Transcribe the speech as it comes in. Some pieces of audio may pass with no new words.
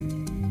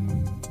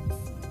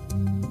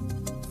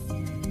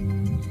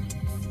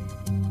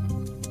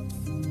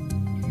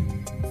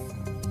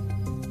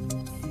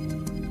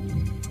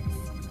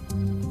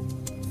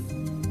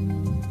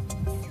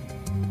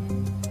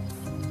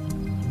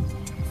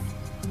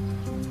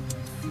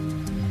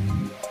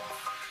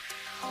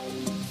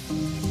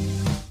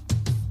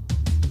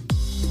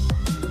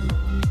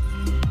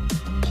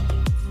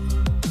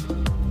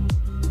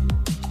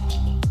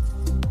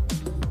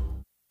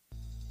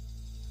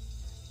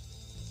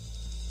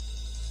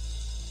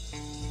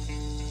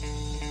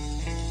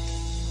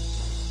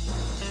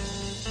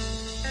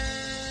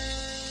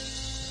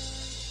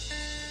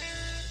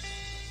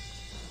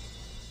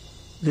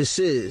This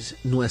is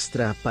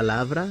Nuestra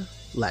Palabra,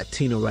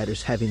 Latino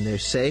writers having their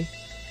say,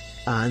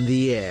 on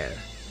the air.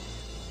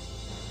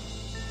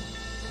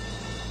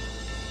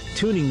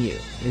 Tuning you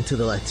into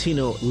the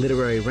Latino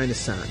literary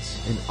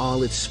renaissance in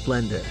all its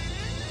splendor.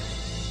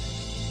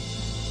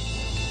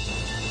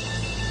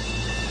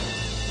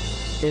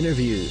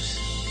 Interviews,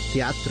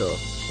 teatro,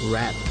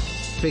 rap,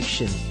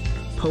 fiction,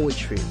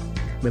 poetry,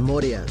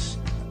 memorias,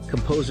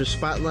 composer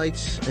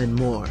spotlights, and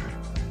more.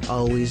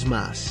 Always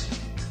más.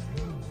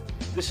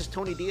 This is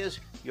Tony Diaz.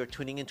 You're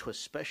tuning into a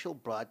special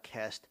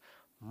broadcast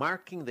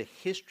marking the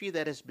history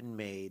that has been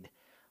made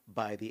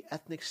by the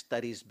Ethnic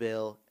Studies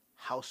Bill,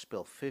 House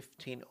Bill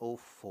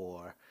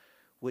 1504,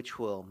 which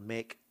will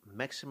make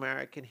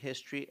Mexican-American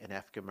history and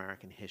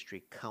African-American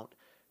history count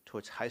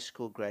towards high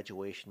school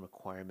graduation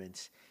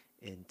requirements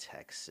in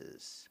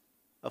Texas.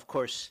 Of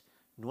course,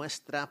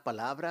 Nuestra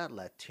Palabra,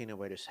 Latino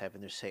writers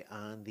having their say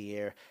on the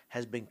air,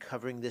 has been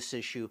covering this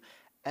issue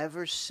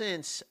ever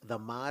since the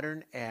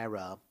modern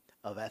era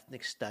of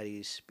ethnic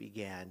studies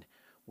began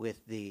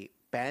with the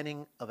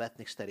banning of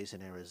ethnic studies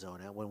in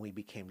Arizona when we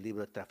became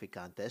Libro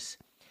Traficantes,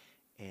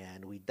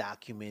 and we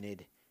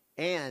documented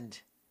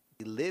and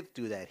we lived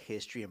through that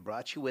history and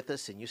brought you with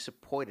us, and you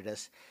supported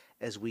us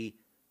as we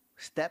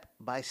step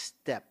by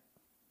step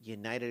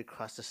united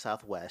across the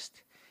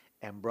Southwest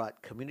and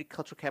brought community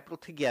cultural capital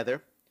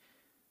together.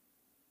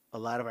 A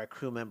lot of our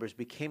crew members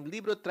became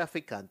Libro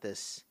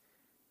Traficantes,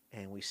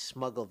 and we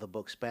smuggled the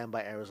books banned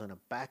by Arizona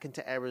back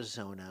into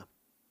Arizona,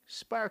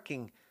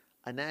 sparking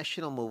a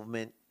national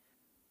movement.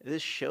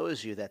 This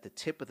shows you that the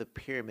tip of the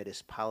pyramid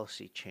is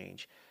policy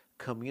change.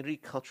 Community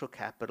cultural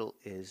capital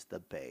is the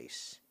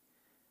base.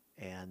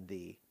 And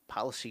the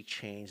policy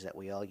change that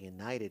we all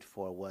united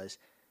for was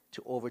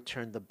to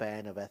overturn the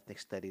ban of ethnic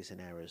studies in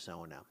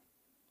Arizona.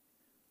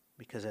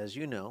 Because as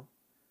you know,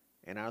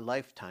 in our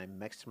lifetime,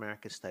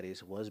 Mexican-American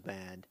studies was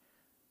banned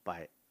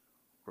by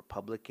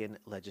Republican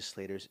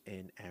legislators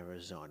in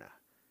Arizona.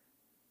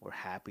 We're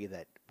happy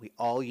that we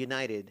all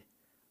united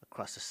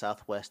across the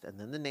Southwest and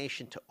then the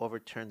nation to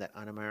overturn that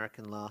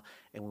un-American law,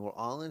 and we were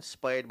all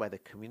inspired by the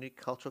community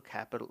cultural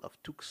capital of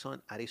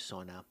Tucson,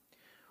 Arizona,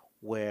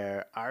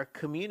 where our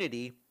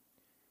community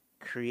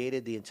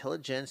created the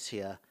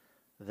intelligentsia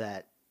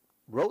that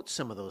wrote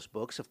some of those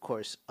books. Of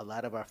course, a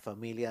lot of our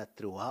familia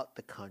throughout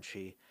the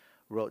country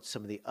wrote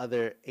some of the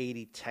other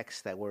 80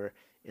 texts that were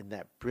in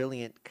that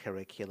brilliant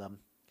curriculum.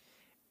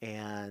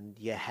 And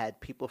you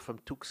had people from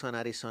Tucson,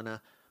 Arizona,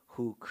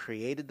 who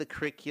created the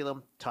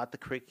curriculum, taught the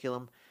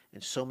curriculum,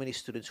 and so many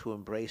students who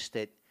embraced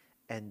it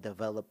and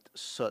developed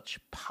such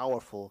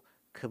powerful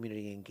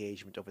community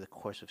engagement over the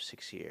course of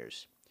 6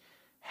 years.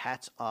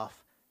 Hats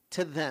off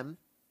to them,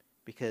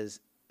 because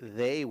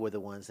they were the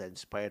ones that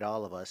inspired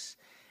all of us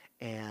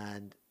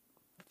and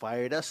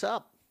fired us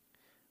up.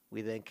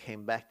 We then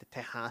came back to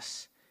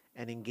Tejas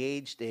and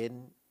engaged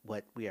in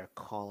what we are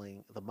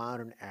calling the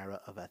modern era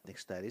of ethnic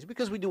studies,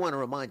 because we do want to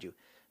remind you,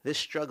 this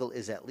struggle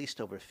is at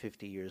least over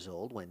 50 years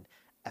old when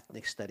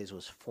ethnic studies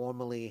was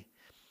formally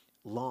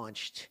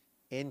launched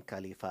in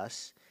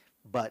Califas,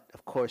 but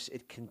of course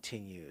it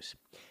continues.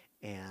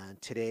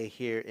 And today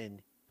here in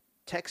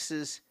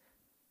Texas,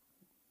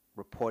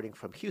 reporting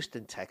from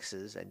Houston,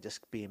 Texas, and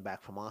just being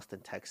back from Austin,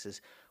 Texas,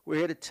 we're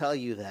here to tell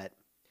you that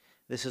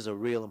this is a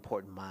real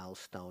important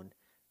milestone.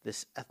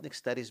 This ethnic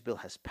studies bill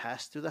has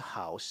passed through the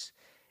House.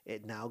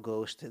 It now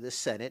goes to the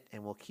Senate,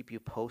 and we'll keep you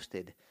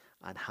posted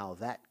on how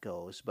that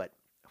goes. But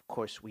of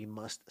course, we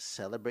must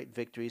celebrate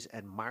victories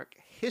and mark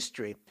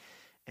history.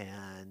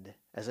 And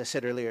as I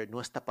said earlier,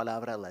 Nuestra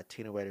Palabra,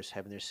 Latino writers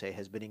having their say,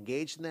 has been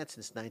engaged in that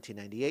since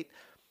 1998.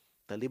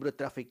 The Libro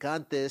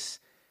Traficantes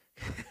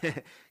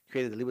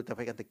created the Libro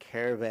Traficante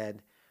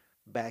Caravan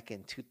back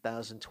in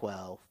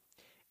 2012.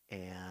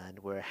 And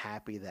we're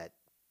happy that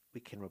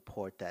we can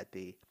report that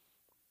the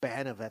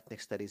ban of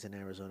ethnic studies in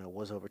Arizona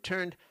was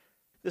overturned.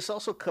 This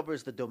also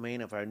covers the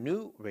domain of our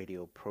new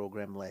radio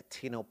program,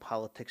 Latino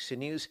Politics and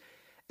News.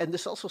 And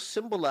this also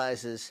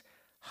symbolizes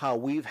how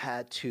we've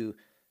had to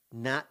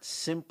not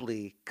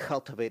simply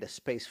cultivate a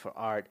space for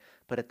art,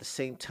 but at the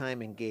same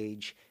time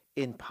engage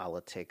in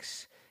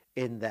politics,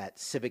 in that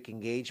civic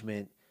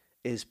engagement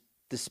is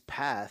this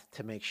path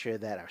to make sure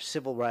that our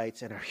civil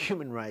rights and our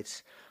human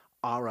rights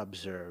are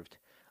observed.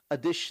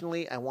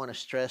 Additionally, I want to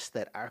stress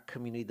that our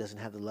community doesn't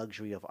have the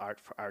luxury of art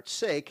for art's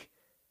sake.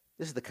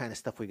 This is the kind of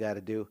stuff we got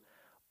to do,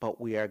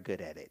 but we are good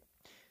at it.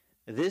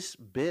 This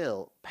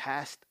bill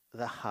passed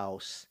the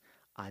House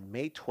on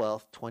May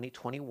 12,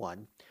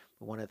 2021.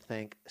 We want to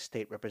thank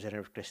State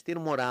Representative Cristina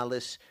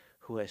Morales,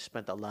 who has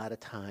spent a lot of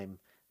time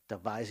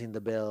devising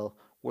the bill,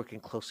 working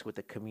closely with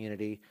the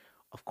community,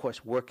 of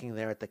course, working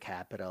there at the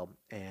Capitol,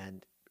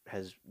 and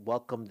has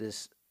welcomed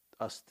us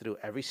through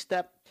every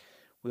step.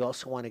 We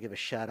also want to give a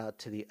shout out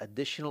to the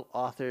additional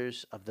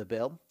authors of the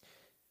bill,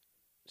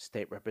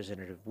 State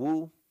Representative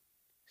Wu,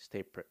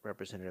 State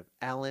Representative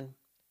Allen,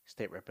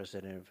 State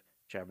Representative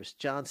Jarvis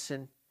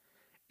Johnson,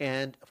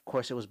 and of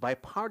course it was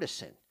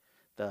bipartisan.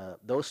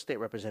 Those state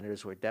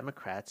representatives were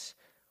Democrats.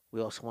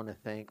 We also want to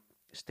thank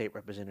State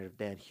Representative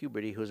Dan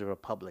Huberty, who's a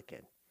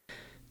Republican.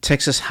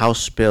 Texas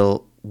House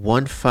Bill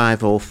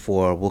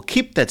 1504 will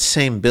keep that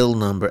same bill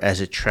number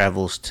as it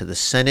travels to the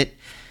Senate,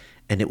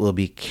 and it will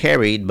be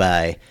carried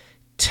by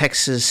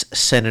Texas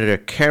Senator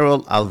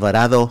Carol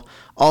Alvarado,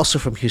 also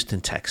from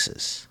Houston,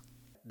 Texas.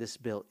 This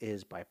bill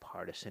is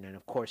bipartisan, and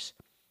of course,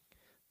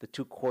 the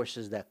two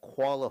courses that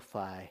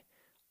qualify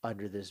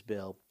under this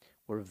bill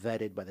were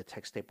vetted by the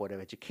Texas State Board of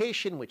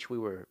Education, which we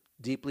were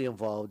deeply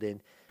involved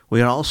in.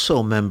 We are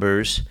also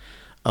members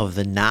of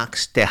the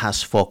Knox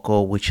Tejas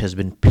Foco, which has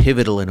been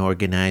pivotal in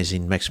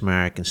organizing Mexican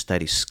American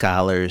Studies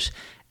scholars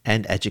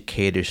and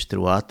educators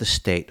throughout the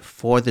state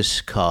for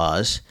this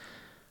cause.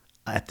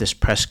 At this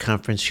press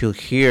conference, you'll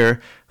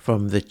hear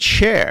from the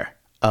chair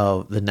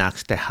of the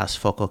Knox Tejas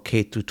Foco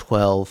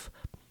K-12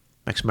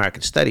 Mexican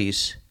American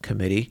Studies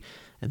Committee,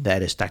 and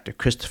that is Dr.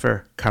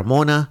 Christopher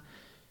Carmona.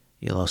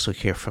 You'll also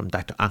hear from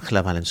Dr.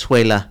 Angela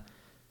Valenzuela,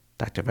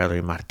 Dr.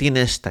 Valerie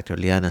Martinez, Dr.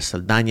 Liana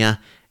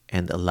Saldana,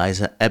 and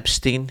Eliza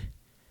Epstein.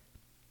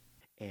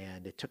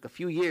 And it took a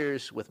few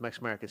years with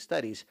Mexican American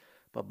Studies,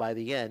 but by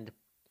the end,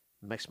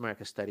 Mexican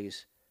American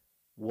Studies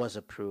was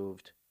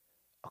approved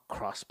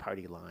across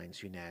party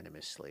lines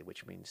unanimously,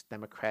 which means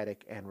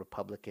Democratic and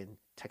Republican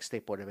Texas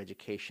State Board of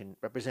Education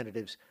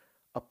representatives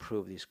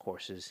approved these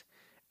courses,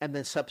 and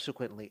then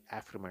subsequently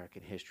African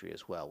American history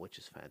as well, which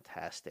is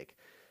fantastic.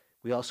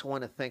 We also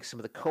want to thank some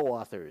of the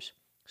co-authors,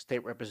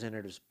 State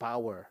Representatives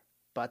Bauer,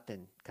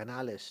 Button,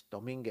 Canales,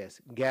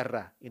 Dominguez,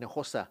 Guerra,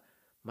 Hinojosa,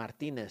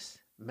 Martinez,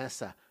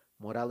 Mesa,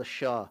 Morales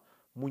Shaw,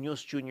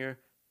 Munoz Jr.,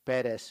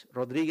 Perez,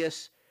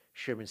 Rodriguez,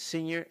 Sherman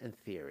Sr., and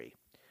Theory.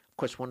 Of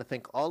course, I want to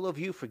thank all of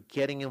you for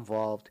getting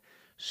involved.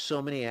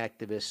 So many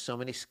activists, so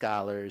many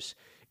scholars.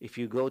 If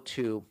you go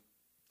to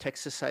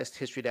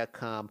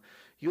TexasizedHistory.com,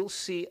 you'll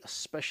see a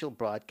special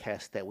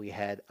broadcast that we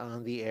had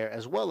on the air,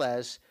 as well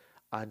as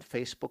on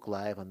Facebook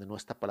Live, on the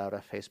Nuestra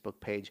Palabra Facebook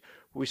page,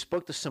 where we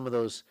spoke to some of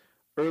those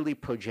early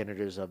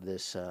progenitors of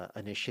this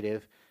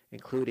initiative,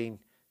 including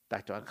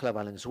Dr. Angela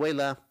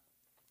Valenzuela,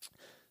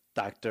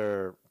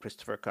 Dr.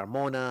 Christopher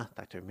Carmona,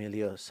 Dr.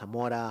 Emilio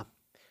Zamora.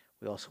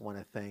 We also want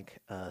to thank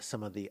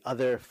some of the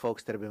other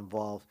folks that have been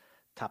involved,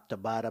 top to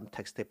bottom,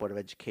 Texas State Board of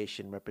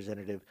Education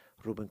Representative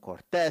Ruben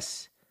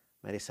Cortez,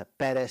 Marisa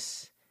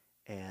Perez,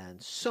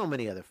 and so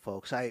many other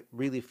folks. I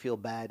really feel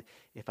bad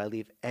if I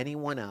leave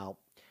anyone out,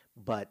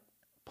 but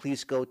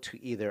please go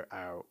to either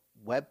our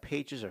web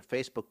pages or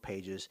Facebook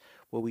pages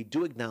where we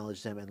do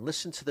acknowledge them, and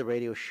listen to the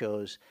radio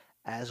shows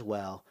as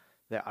well.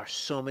 There are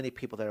so many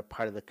people that are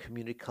part of the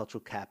community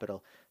cultural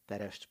capital that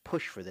have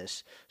pushed for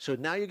this. So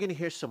now you're going to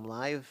hear some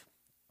live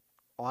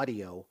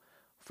audio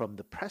from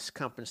the press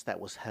conference that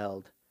was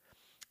held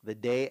the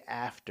day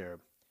after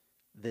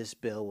this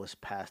bill was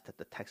passed at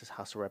the Texas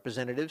House of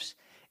Representatives.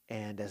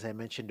 And as I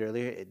mentioned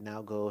earlier, it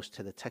now goes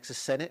to the Texas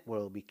Senate, where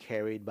it will be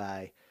carried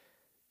by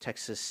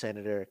Texas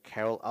Senator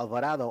Carol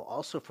Alvarado,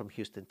 also from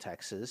Houston,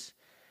 Texas.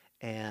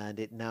 And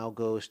it now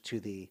goes to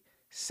the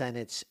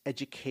Senate's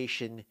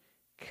Education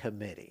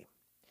Committee.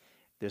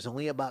 There's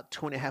only about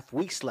 2.5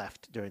 weeks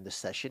left during the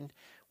session,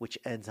 which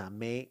ends on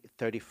May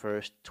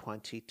 31st,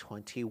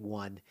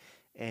 2021.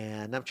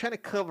 And I'm trying to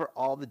cover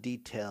all the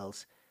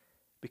details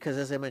because,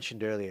 as I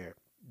mentioned earlier,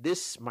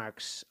 this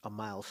marks a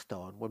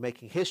milestone. We're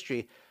making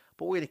history,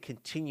 but we're going to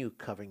continue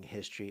covering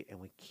history, and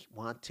we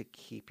want to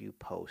keep you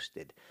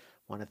posted.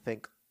 I want to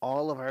thank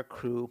all of our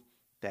crew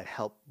that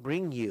helped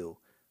bring you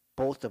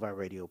both of our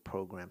radio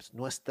programs,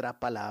 Nuestra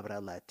Palabra,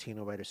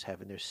 Latino Writers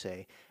Having Their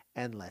Say,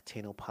 and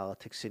Latino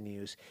Politics and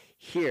News,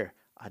 here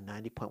on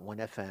 90.1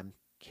 FM,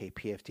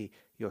 KPFT,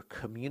 your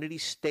community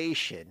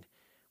station,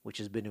 which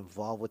has been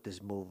involved with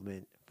this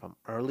movement from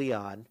early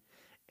on.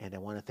 And I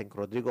want to thank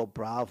Rodrigo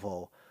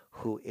Bravo,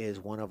 who is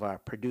one of our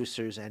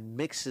producers and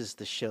mixes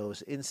the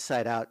shows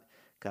inside out.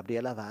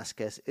 Gabriela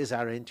Vasquez is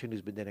our intern,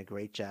 who's been doing a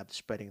great job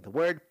spreading the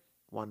word.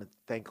 I want to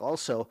thank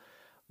also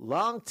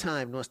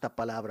longtime Nuestra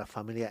Palabra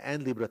familia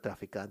and Libro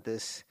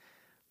Traficantes,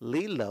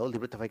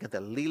 Libro Traficante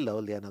Lilo,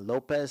 Liana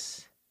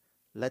Lopez,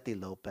 Leti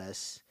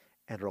Lopez,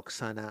 and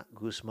Roxana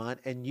Guzman.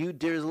 And you,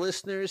 dear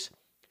listeners,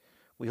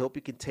 we hope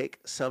you can take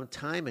some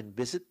time and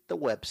visit the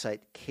website,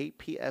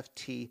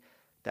 kpft.org,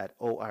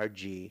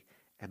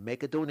 and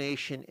make a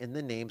donation in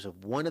the names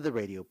of one of the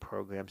radio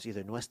programs,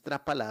 either Nuestra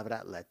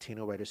Palabra,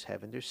 Latino Writers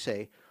Having Their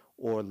Say,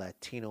 or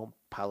Latino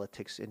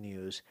Politics and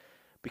News.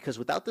 Because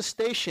without the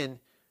station,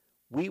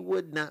 we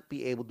would not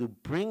be able to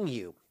bring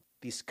you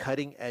these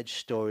cutting-edge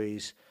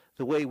stories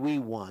the way we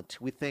want.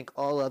 We thank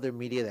all other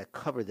media that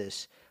cover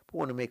this, but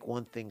want to make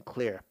one thing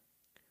clear.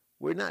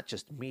 We're not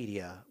just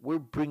media. We're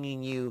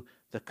bringing you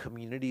the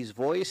community's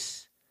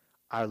voice,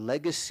 our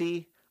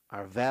legacy,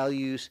 our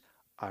values,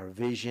 our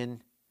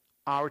vision,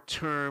 our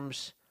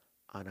terms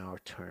on our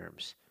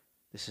terms.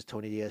 This is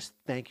Tony Diaz.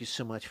 Thank you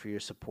so much for your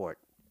support.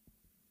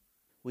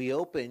 We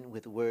open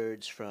with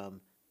words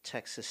from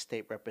Texas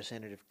State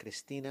Representative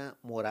Cristina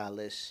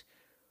Morales,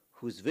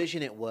 whose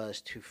vision it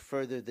was to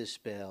further this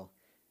bill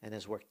and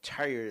has worked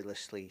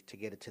tirelessly to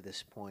get it to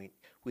this point.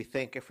 We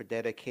thank her for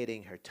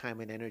dedicating her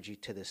time and energy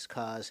to this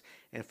cause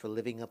and for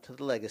living up to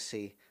the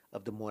legacy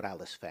of the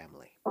Morales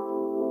family.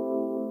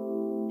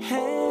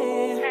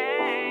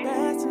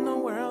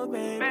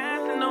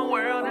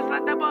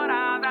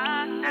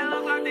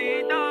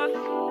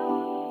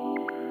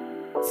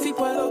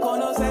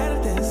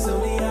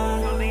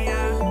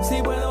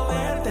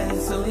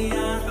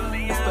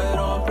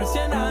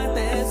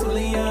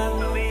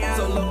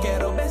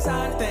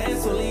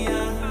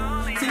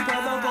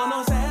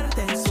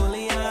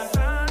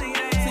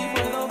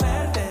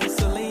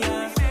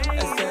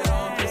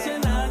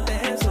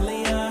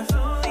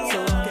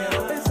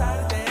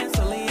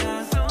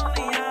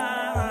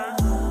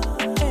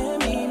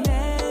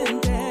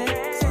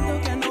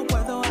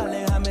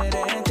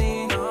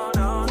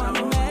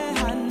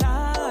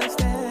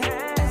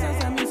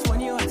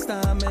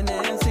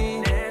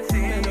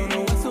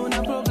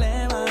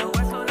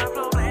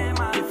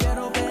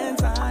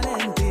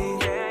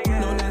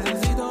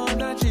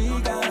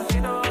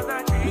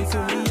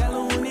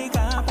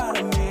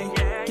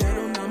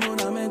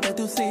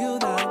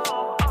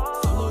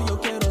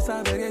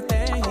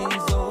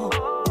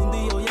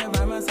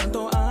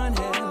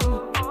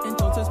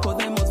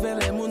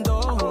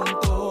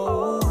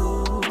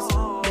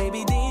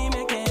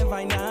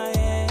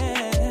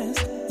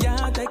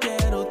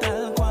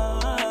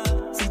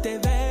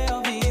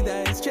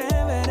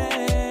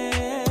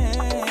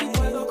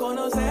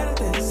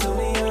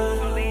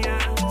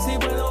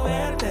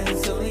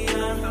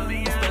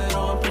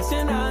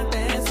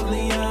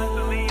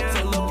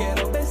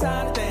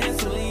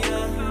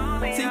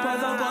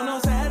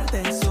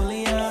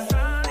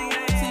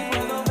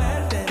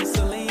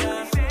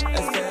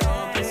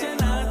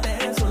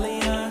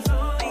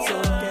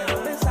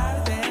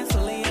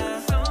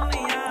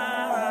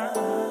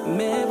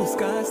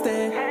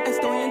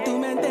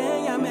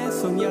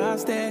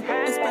 llevaste.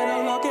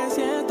 Espero lo que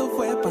siento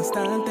fue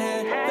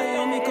bastante.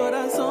 Veo mi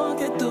corazón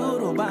que tú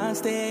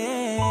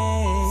robaste.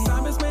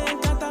 Sabes, me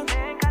encanta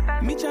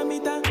mi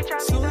chamita.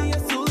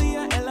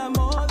 Zulia, el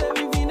amor de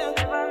mi vida.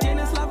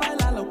 Tienes la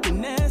baila lo que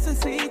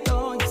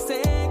necesito. Yo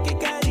sé que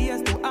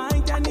querías tú,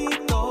 ay,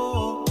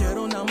 Janito.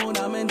 Quiero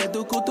enamorarme de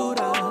tu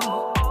cultura.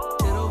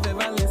 Quiero ver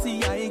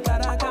Valencia y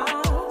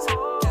Caracas.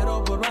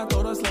 Quiero probar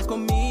todas las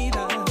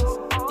comidas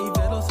y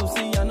ver los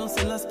océanos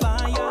en las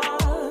playas.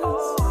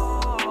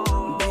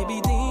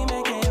 Baby,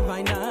 dime qué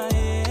vaina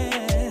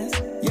es.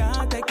 Ya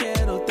te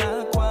quiero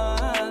tal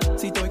cual.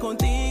 Si estoy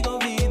contigo,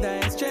 vida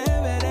es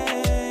chévere.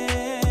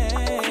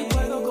 Si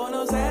puedo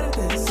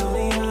conocerte,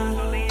 Zulia.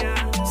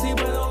 Si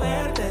puedo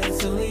verte,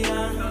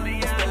 Zulia.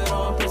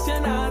 Espero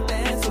presionarte,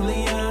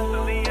 Zulia.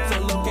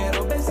 Solo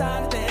quiero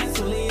besarte,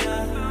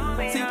 Zulia.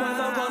 Si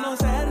puedo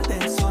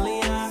conocerte,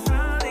 Zulia.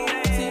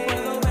 Si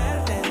puedo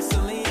verte,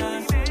 Zulia.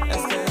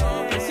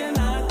 Espero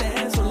presionarte,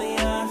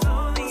 Zulia.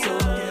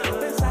 Solo quiero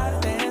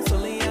besarte,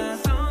 Zulia.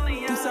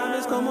 Tú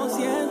sabes cómo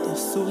siento,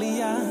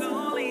 Zulia.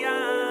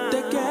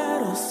 Te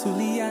quiero,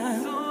 Zulia.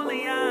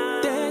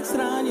 Te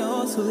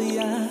extraño,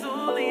 Zulia.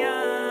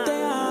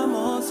 Te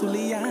amo,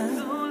 Zulia.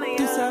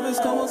 Tú sabes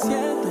cómo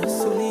siento,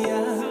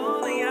 Zulia.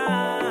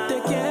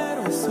 Te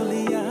quiero,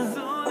 Zulia.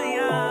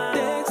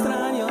 Te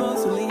extraño,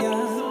 Zulia.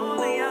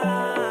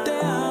 Te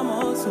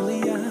amo,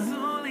 Zulia.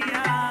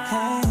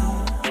 Hey,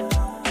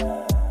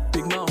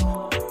 Big Mo.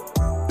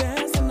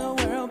 Best in the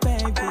world,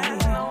 baby.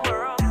 Best in the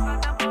world,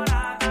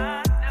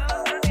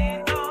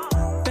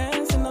 baby.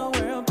 Best in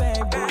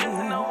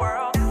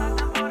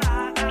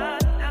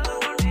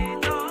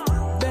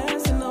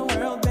the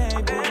world,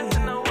 baby.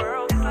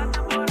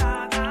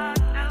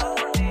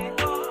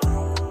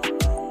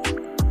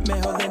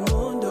 Mejor del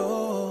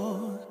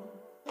mundo.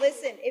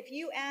 Listen, if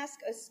you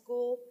ask a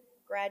school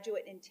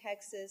graduate in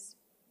Texas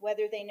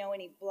whether they know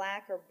any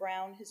black or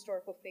brown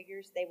historical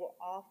figures, they will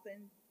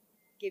often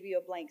give you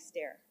a blank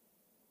stare.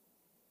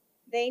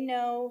 They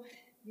know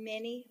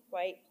many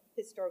white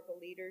historical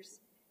leaders,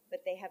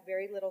 but they have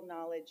very little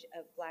knowledge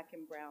of black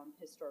and brown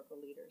historical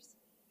leaders.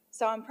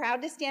 So I'm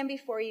proud to stand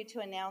before you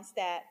to announce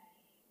that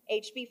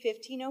HB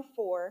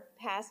 1504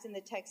 passed in the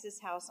Texas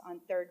House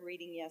on third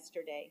reading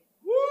yesterday.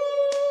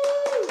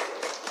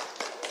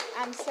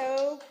 I'm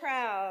so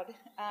proud.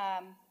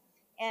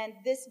 And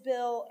this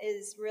bill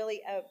is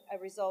really a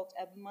result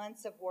of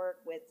months of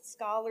work with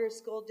scholars,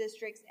 school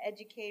districts,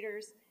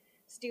 educators,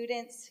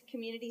 students,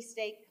 community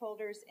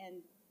stakeholders,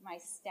 and my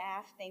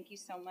staff. Thank you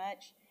so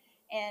much.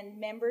 And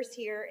members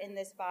here in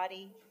this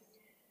body.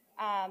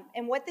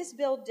 And what this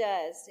bill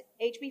does,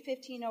 HB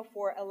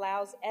 1504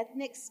 allows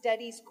ethnic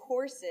studies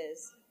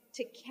courses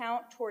to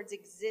count towards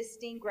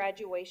existing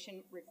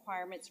graduation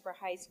requirements for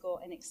high school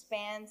and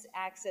expands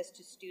access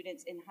to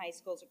students in high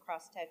schools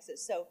across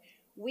Texas. So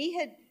we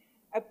had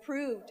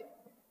approved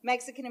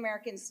Mexican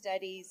American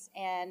Studies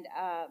and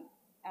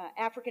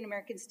African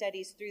American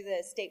Studies through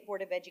the State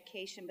Board of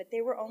Education, but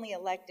they were only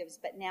electives,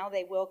 but now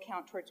they will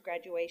count towards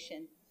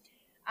graduation.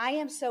 I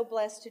am so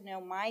blessed to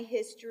know my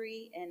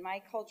history and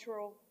my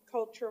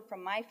culture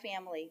from my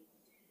family.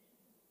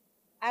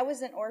 I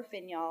was an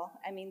orphan, y'all.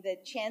 I mean, the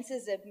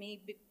chances of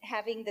me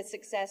having the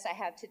success I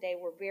have today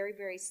were very,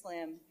 very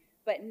slim.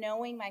 But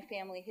knowing my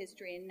family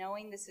history and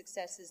knowing the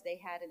successes they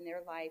had in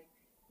their life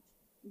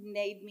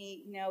made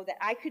me know that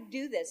I could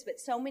do this. But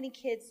so many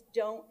kids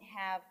don't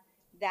have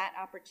that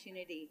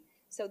opportunity.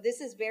 So this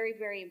is very,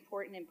 very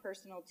important and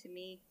personal to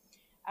me.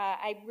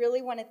 I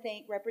really want to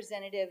thank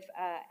Representative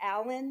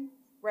Allen,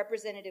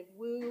 Representative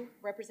Wu,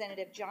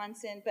 Representative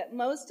Johnson, but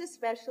most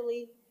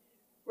especially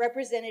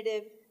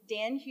Representative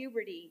Dan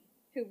Huberty,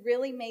 who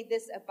really made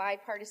this a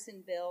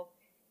bipartisan bill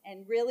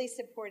and really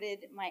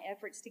supported my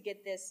efforts to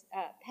get this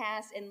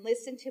passed and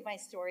listened to my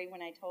story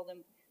when I told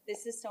him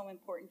this is so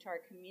important to our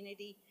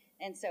community.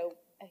 And so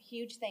a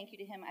huge thank you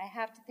to him. I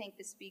have to thank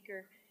the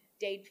speaker,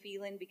 Dade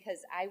Phelan,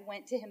 because I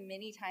went to him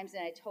many times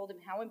and I told him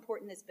how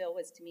important this bill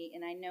was to me,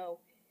 and I know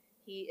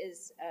he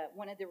is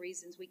one of the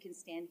reasons we can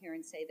stand here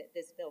and say that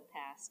this bill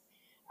passed.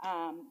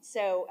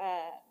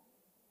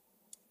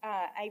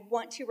 I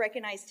want to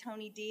recognize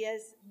Tony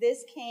Diaz.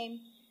 This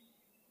came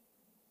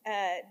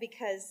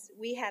because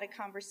we had a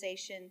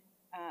conversation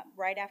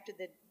right after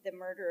the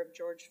murder of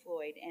George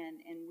Floyd,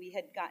 and we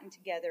had gotten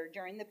together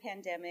during the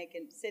pandemic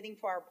and sitting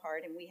far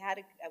apart, and we had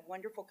a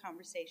wonderful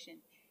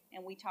conversation,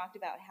 and we talked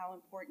about how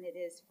important it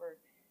is for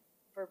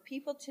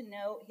people to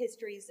know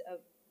histories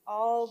of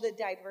all the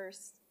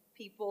diverse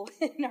people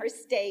in our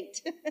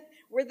state.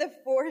 We're the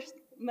fourth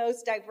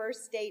most diverse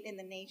state in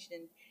the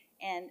nation.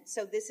 And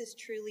so this is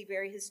truly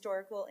very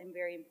historical and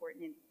very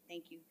important. And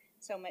thank you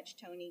so much,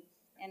 Tony.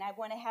 And I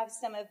want to have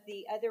some of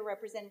the other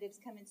representatives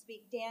come and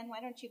speak. Dan, why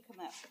don't you come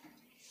up?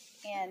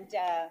 And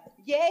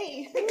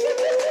yay!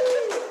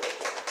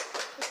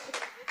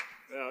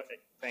 Well,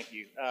 thank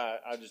you.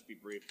 I'll just be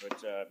brief,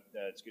 but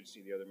it's good to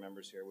see the other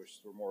members here. We're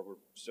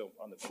still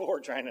on the floor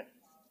trying to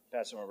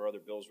pass some of our other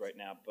bills right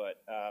now.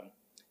 But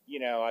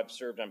I've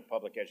served on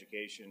public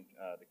education,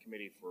 the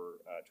committee for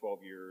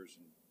 12 years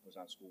and was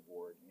on school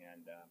board.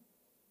 And,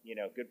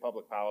 good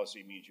public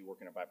policy means you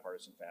work in a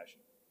bipartisan fashion,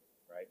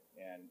 right?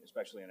 And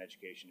especially on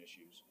education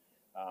issues.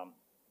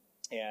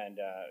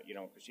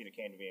 Christina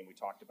came to me and we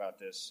talked about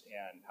this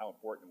and how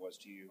important it was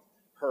to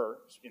her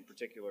in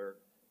particular.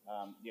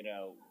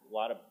 A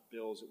lot of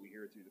bills that we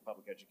hear through the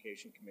Public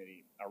Education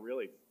Committee are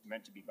really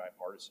meant to be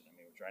bipartisan. I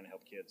mean, we're trying to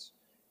help kids.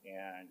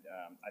 And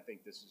I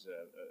think this is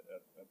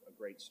a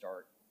great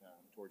start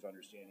towards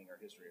understanding our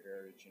history or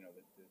heritage.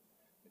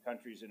 The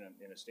country's in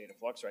a state of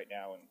flux right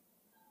now, and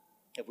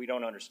if we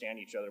don't understand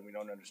each other, we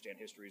don't understand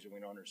histories, and we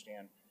don't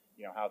understand,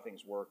 how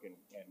things work and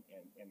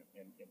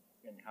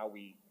how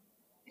we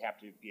have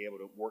to be able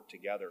to work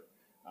together,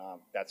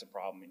 that's a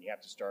problem. And you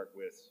have to start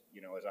with,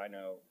 as I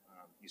know,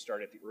 you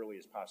start at the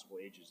earliest possible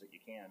ages that you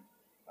can,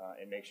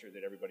 and make sure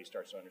that everybody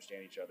starts to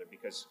understand each other,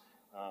 because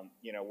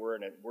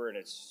we're in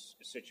a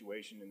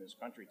situation in this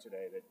country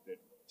today that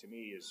to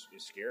me is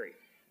scary,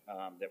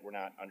 that we're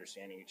not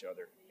understanding each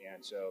other.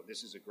 And so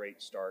this is a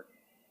great start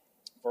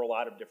for a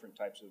lot of different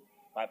types of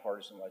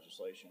bipartisan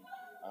legislation.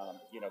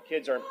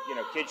 Kids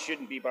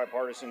shouldn't be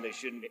bipartisan. They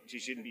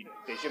shouldn't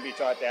be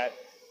taught that.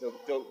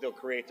 They'll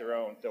create their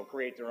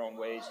own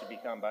ways to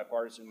become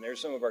bipartisan. There's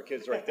some of our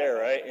kids right there,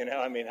 right?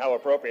 How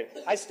appropriate.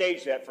 I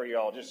staged that for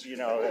y'all, just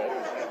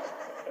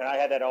and I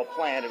had that all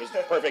planned. It was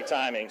perfect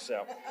timing.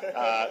 So,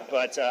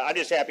 but I'm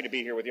just happy to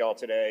be here with y'all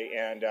today,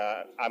 and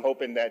I'm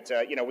hoping that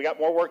we got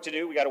more work to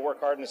do. We got to work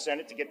hard in the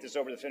Senate to get this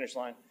over the finish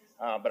line.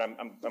 But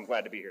I'm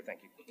glad to be here.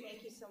 Thank you.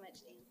 Thank you so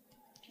much, Dan.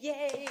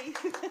 Yay!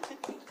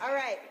 All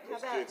right.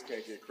 Those kids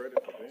can't get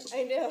credit for that.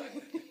 I know.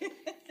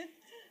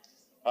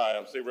 Hi,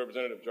 I'm State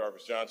Representative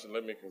Jarvis Johnson.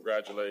 Let me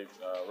congratulate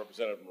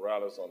Representative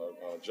Morales on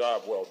a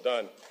job well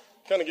done.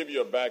 Kind of give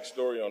you a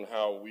backstory on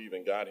how we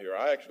even got here.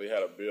 I actually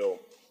had a bill,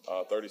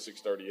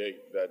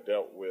 3638, that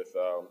dealt with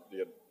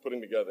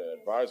putting together an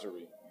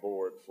advisory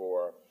board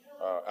for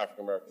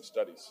African American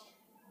Studies.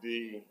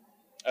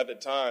 At the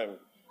time,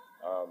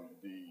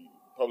 the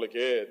public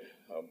ed,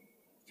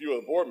 few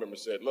of the board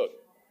members said, "Look,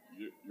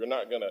 you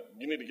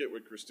need to get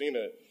with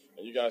Christina,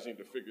 and you guys need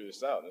to figure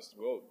this out." And I said,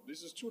 "Well,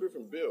 this is two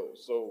different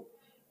bills."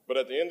 But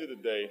at the end of the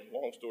day,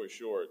 long story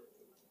short,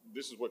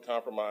 this is what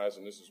compromise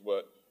and this is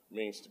what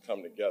means to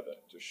come together,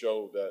 to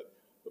show that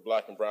the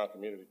black and brown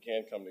community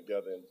can come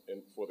together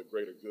and for the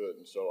greater good.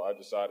 And so I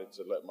decided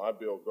to let my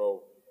bill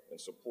go and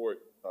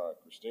support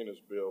Christina's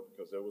bill,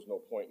 because there was no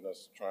point in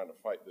us trying to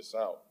fight this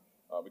out,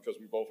 because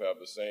we both have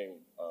the same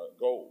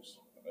goals.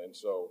 And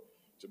so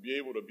to be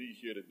able to be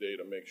here today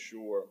to make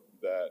sure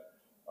that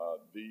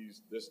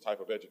this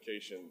type of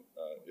education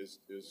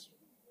is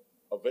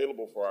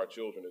available for our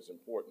children is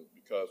important,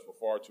 because for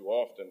far too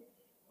often,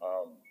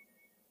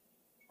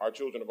 our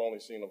children have only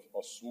seen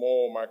a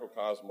small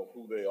microcosm of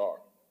who they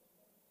are.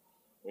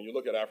 When you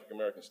look at African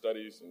American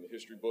studies in the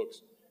history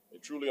books,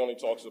 it truly only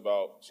talks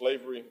about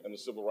slavery and the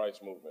civil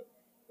rights movement.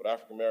 But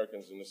African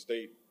Americans in the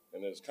state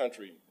and in this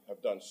country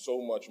have done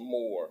so much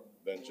more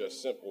than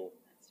just simple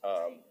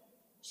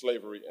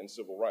slavery and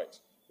civil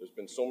rights. There's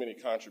been so many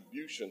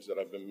contributions that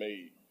have been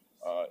made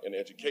in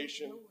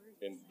education,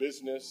 in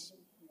business,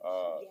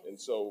 and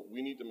so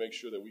we need to make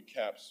sure that we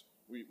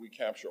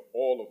capture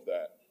all of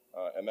that,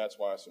 and that's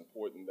why it's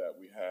important that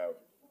we have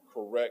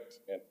correct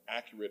and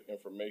accurate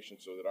information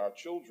so that our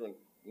children,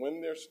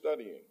 when they're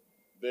studying,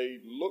 they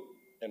look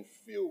and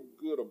feel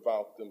good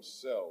about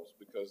themselves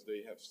because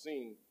they have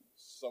seen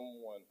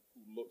someone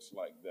who looks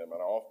like them.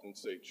 And I often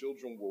say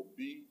children will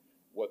be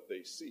what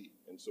they see,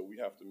 and so we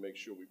have to make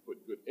sure we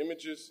put good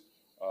images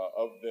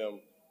of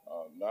them,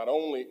 not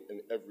only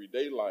in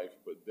everyday life,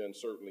 but then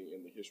certainly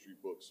in the history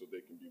books so they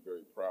can be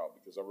very proud.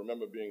 Because I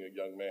remember being a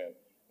young man,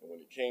 and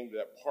when it came to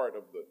that part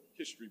of the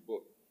history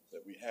book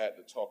that we had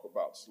to talk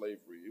about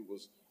slavery, it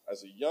was,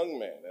 as a young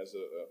man, as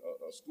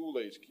a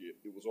school-age kid,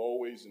 it was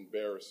always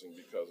embarrassing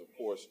because, of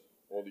course,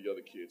 all the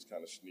other kids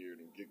kind of sneered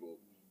and giggled.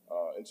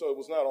 And so it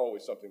was not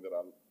always something that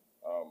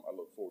I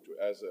look forward to.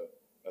 As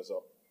a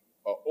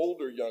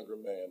older, younger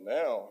man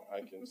now,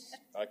 I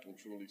can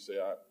truly say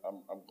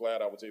I'm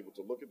glad I was able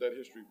to look at that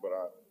history, but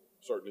I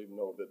certainly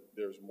know that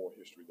there's more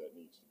history that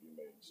needs to be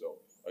made. So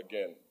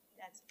again,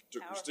 to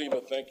Christina,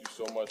 thank you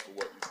so much for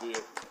what you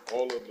did.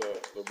 All of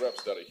the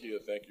reps that are here,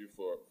 thank you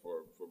for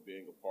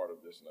being a part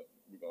of this. And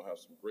we're going to have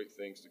some great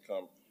things to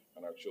come,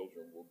 and our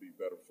children will be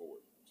better for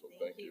it. So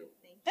thank you.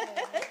 Hi,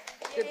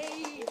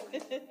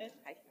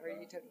 how are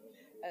you, Tony?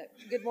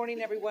 Good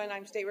morning, everyone.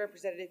 I'm State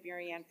Representative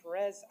Mary Ann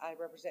Perez. I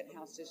represent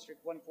House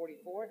District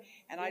 144,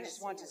 and I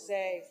just want to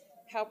say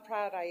how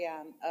proud I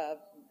am of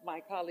my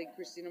colleague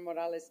Christina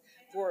Morales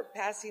for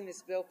passing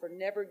this bill, for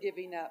never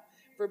giving up,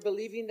 for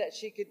believing that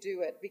she could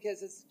do it.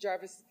 Because as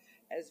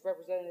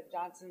Representative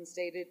Johnson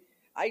stated,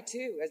 I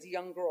too, as a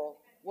young girl,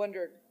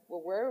 wondered,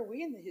 well, where are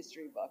we in the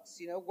history books?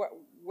 You know,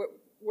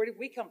 where did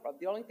we come from?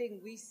 The only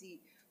thing we see,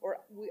 or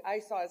I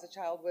saw as a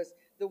child, was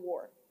the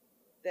war,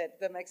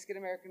 the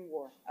Mexican-American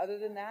War. Other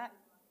than that,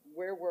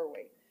 where were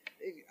we?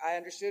 I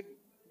understood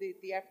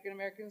the African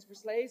Americans were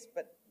slaves,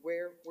 but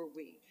where were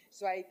we?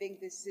 So I think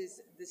this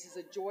is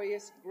a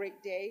joyous,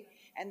 great day,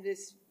 and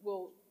this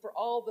will, for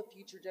all the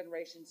future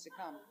generations to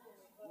come,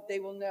 they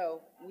will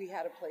know we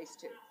had a place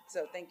too.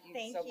 So thank you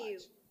so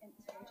much.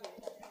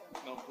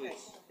 No,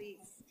 please.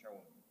 Please.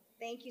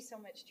 Thank you so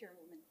much,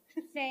 Chairwoman.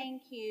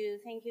 Thank you.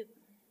 Thank you.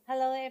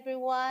 Hello,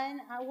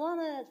 everyone. I want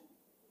to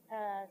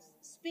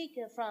speak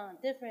from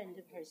a different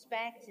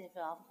perspective.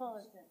 Of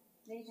course,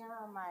 later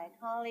on my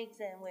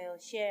colleagues and will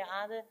share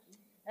other.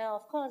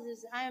 Of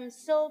course, I am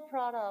so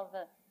proud of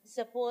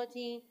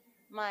supporting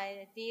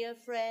my dear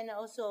friend,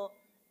 also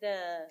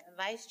the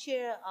Vice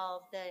Chair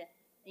of the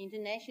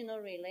International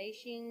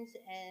Relations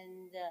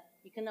and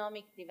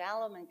Economic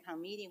Development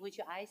Committee, which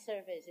I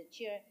serve as a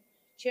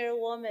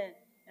chairwoman,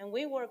 and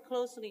we work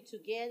closely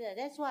together.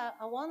 That's why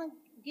I want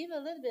to give a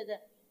little bit of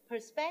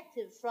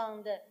perspective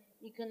from the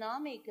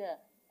economic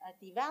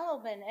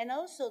development and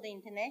also the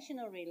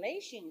international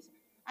relations.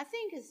 I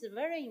think it's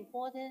very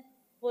important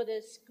for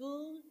the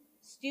school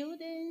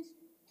students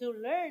to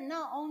learn.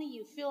 Not only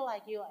you feel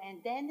like you're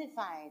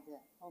identified,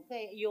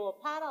 okay, you're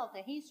part of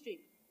the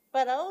history,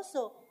 but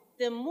also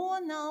the more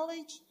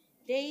knowledge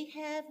they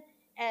have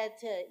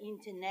at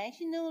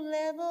international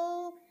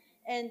level,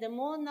 and the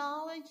more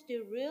knowledge they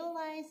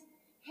realize,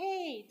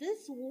 hey,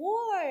 this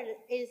world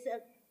is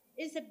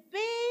a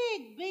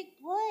big, big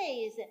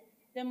place.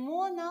 The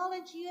more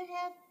knowledge you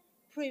have,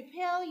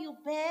 prepare you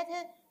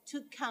better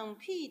to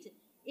compete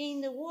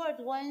in the world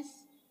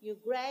once you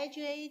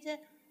graduate.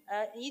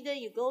 Either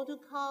you go to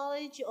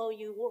college or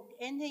you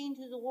enter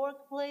into the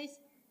workplace.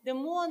 The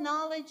more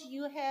knowledge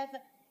you have,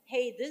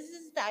 hey, this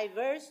is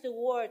diverse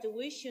world.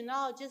 We should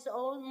not just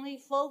only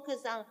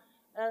focus on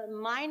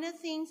minor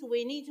things.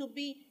 We need to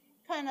be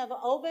kind of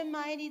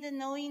open-minded,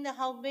 knowing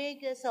how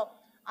big. So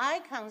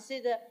I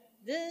consider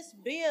this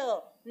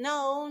bill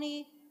not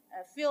only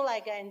feel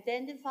like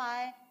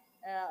identify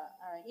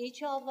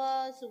each of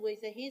us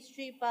with a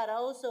history, but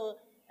also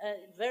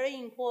very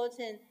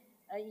important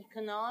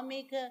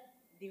economic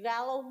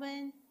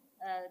development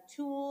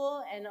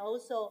tool, and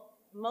also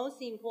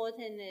most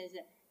important is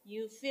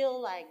you feel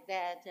like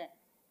that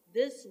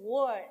this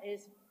world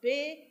is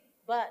big,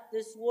 but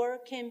this world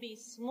can be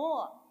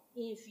small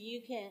if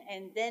you can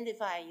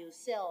identify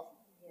yourself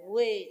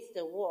with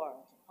the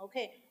world.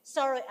 Okay,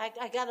 sorry,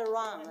 I got it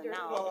wrong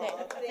now. Okay,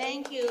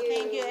 thank you.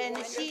 And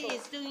Wonderful. she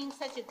is doing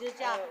such a good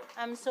job.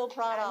 I'm so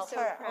proud I'm of so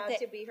her. proud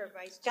Okay, to be her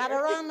vice chair. got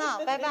it wrong now.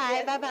 Bye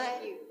bye. Bye bye.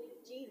 Thank you.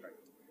 Jean.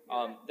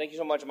 Thank you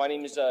so much. My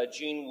name is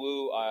Gene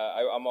Wu.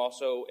 I'm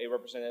also a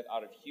representative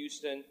out of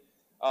Houston.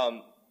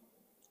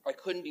 I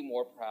couldn't be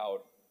more proud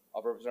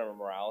of Representative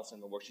Morales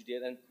and the work she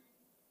did. And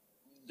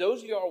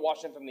those of you who are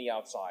watching from the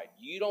outside,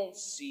 you don't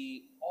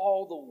see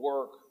all the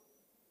work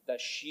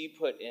that she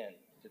put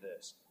into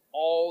this.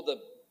 All the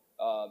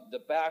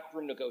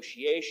backroom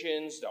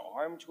negotiations, the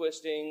arm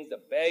twistings, the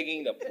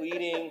begging, the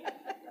pleading,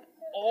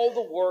 all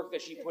the work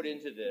that she put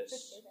into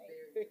this.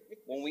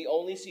 When we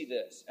only see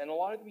this, and a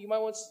lot of you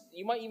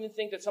might even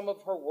think that some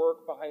of her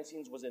work behind the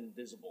scenes was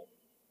invisible,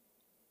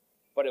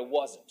 but it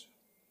wasn't.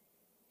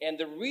 And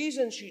the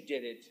reason she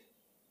did it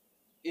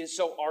is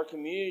so our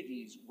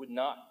communities would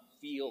not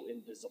feel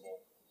invisible.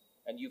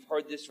 And you've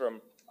heard this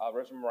from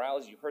Representative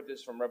Morales, you've heard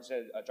this from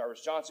Representative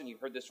Jarvis Johnson, you've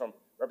heard this from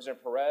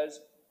Representative Perez.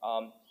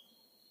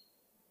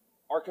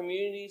 Our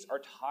communities are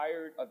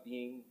tired of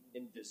being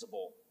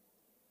invisible.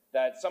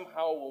 That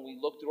somehow when we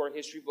look through our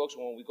history books,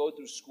 when we go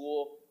through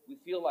school, we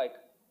feel like,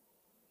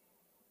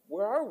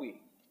 where are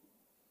we?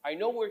 I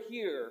know we're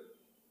here,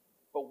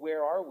 but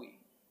where are we?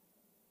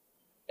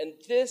 And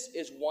this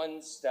is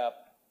one step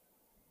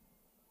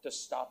to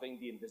stopping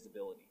the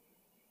invisibility.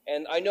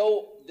 And I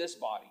know this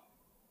body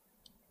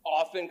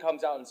often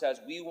comes out and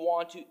says, we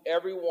want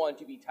everyone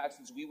to be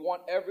Texans. We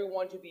want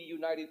everyone to be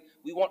united.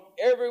 We want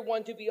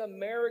everyone to be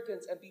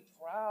Americans and be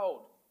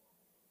proud.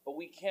 But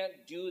we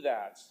can't do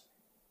that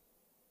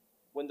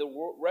when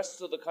the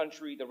rest of the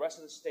country, the rest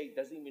of the state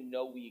doesn't even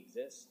know we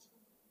exist.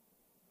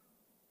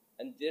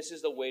 And this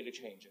is the way to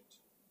change it.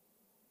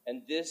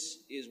 And this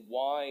is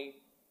why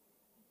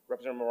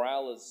Representative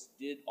Morales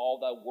did all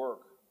that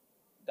work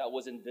that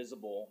was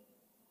invisible,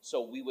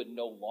 so we would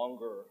no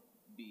longer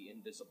be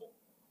invisible.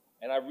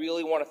 And I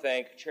really want to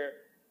thank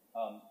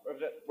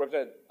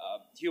Representative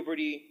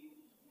Huberty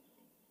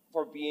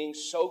for being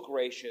so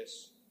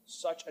gracious,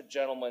 such a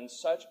gentleman,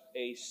 such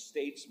a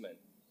statesman,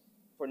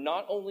 for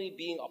not only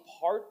being a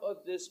part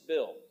of this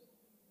bill,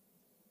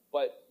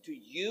 but to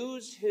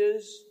use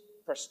his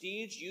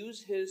prestige,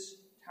 use his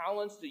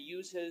talents, to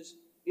use his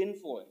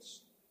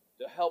influence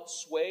to help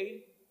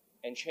sway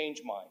and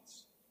change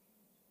minds.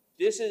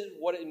 This is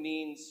what it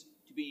means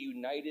to be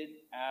united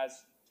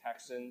as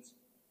Texans.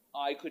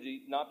 I could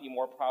not be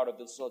more proud of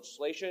this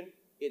legislation.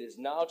 It is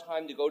now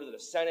time to go to the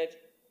Senate.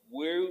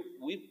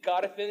 We've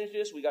got to finish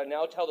this. We've got to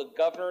now tell the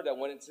governor that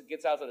when it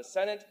gets out of the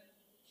Senate,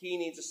 he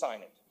needs to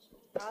sign it.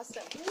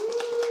 Awesome.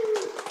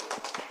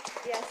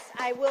 Yes,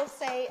 I will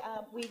say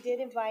we did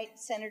invite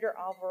Senator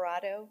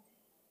Alvarado.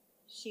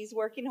 She's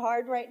working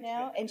hard right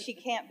now, and she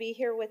can't be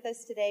here with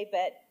us today,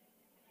 but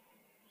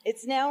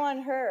it's now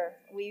on her.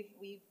 We've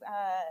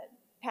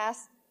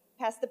passed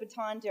the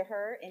baton to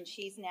her, and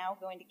she's now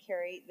going to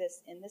carry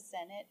this in the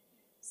Senate.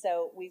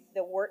 So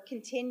the work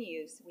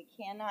continues. We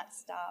cannot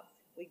stop.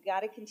 We've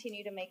got to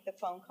continue to make the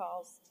phone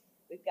calls.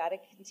 We've got to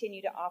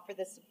continue to offer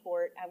the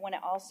support. I want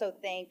to also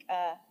thank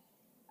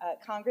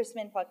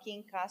Congressman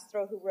Joaquin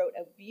Castro, who wrote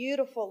a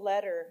beautiful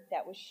letter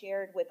that was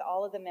shared with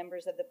all of the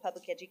members of the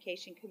Public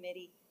Education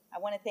Committee. I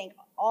want to thank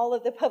all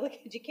of the Public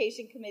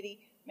Education Committee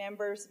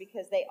members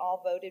because they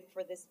all voted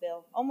for this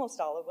bill, almost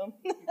all of them.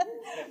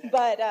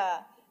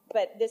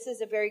 But this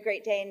is a very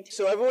great day.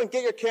 So everyone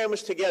get your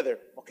cameras together,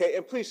 okay?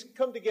 And please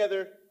come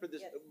together for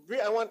this.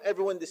 Yes. I want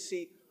everyone to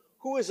see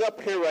who is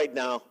up here right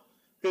now.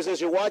 Because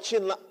as you're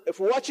watching, if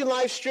we're watching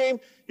live stream,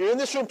 you're in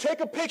this room, take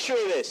a picture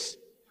of this.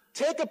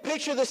 Take a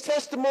picture of this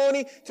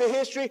testimony to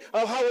history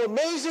of how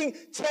amazing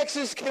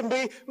Texas can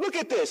be. Look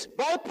at this.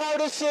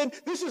 Bipartisan.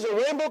 This is a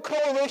rainbow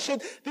coalition.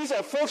 These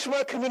are folks from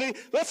our community.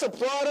 Let's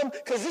applaud them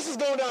because this is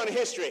going down in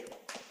history.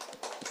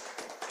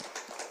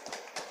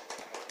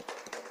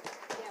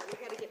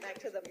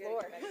 To the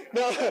floor.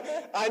 No,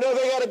 I know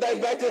they got to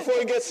dive back to the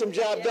floor and get some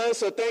job done,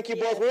 so thank you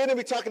both. We're going to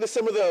be talking to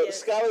some of the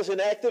scholars and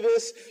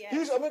activists.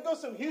 I'm going to go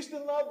some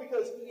Houston love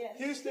because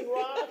Houston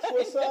rocks.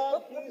 What's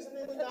up?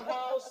 Houston in the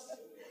house.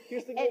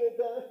 Houston, get it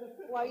done.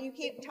 While you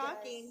keep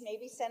talking,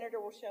 maybe Senator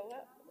will show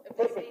up.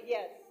 Perfect.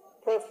 Yes.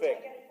 Perfect.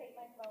 I got to take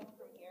my phone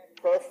from here.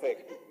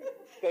 Perfect.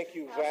 Thank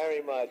you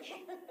very much.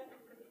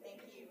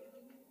 Thank you.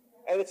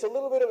 And it's a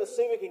little bit of a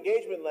civic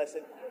engagement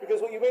lesson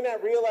because what you may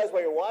not realize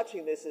while you're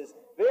watching this is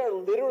they are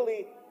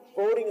literally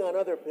voting on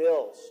other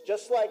bills.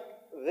 Just like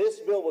this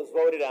bill was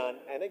voted on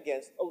and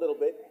against a little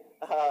bit,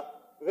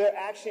 they're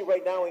actually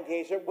right now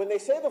engaged. When they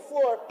say the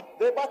floor,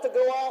 they're about to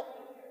go out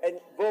and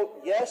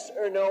vote yes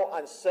or no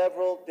on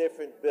several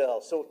different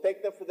bills. So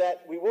thank them for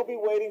that. We will be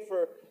waiting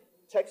for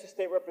Texas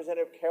State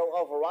Representative Carol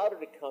Alvarado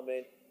to come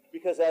in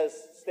because as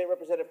State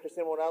Representative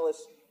Cristina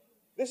Morales,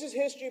 this is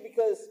history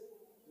because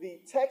the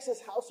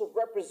Texas House of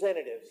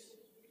Representatives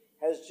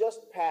has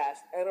just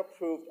passed and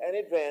approved and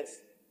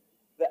advanced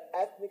the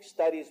ethnic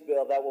studies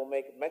bill that will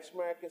make Mexican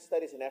American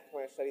studies and African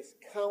American studies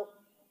count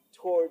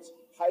towards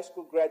high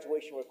school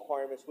graduation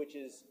requirements, which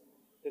is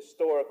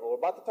historical. We're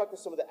about to talk to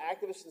some of the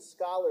activists and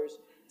scholars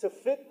to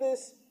fit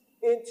this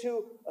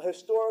into a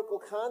historical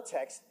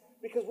context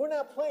because we're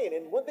not playing.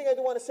 And one thing I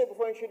do want to say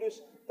before I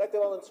introduce Dr.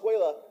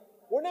 Valenzuela,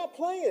 we're not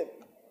playing.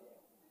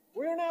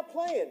 We are not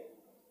playing.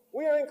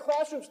 We are in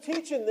classrooms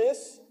teaching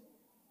this.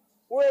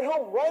 We're at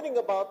home writing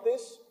about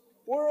this.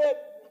 We're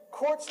at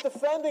courts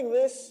defending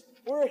this.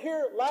 We're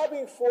here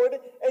lobbying for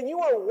it, and you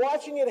are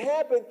watching it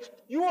happen.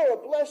 You are a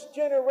blessed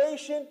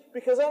generation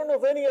because I don't know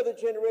of any other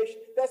generation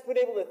that's been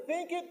able to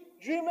think it,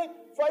 dream it,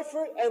 fight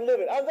for it, and live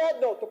it. On that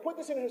note, to put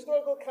this in a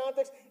historical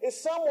context, is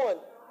someone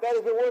that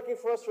has been working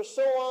for us for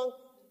so long.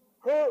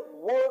 Her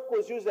work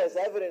was used as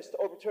evidence to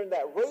overturn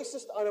that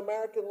racist,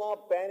 un-American law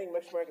banning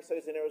Mexican American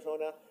studies in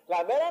Arizona.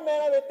 La mera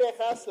mera de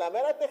Texas, la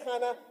mera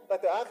tejana,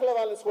 Dr. Ángela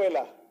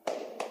Valenzuela.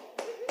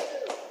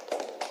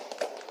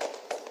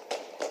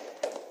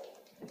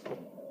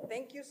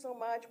 Thank you so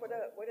much. What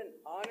an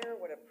honor,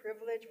 what a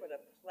privilege, what a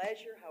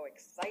pleasure, how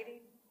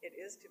exciting it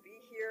is to be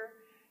here.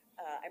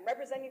 I'm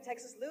representing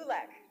Texas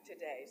LULAC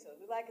today. So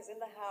LULAC is in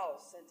the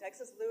house, and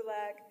Texas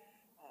LULAC,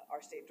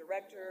 our state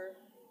director,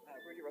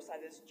 Rudy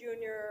Rosales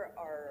Jr.,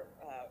 our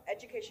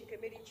Education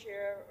Committee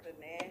Chair,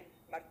 Rene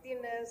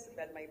Martinez,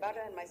 Belma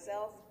Ibarra, and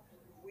myself,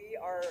 we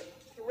are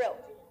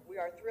thrilled. We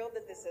are thrilled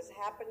that this is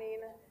happening.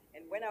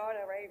 And when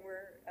ahora, right,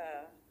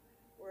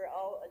 we're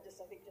all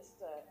just, I think, just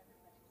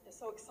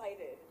so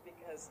excited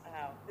because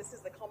this is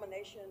the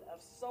culmination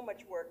of so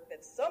much work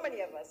that so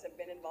many of us have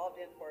been involved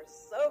in for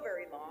so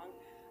very long.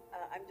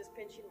 I'm just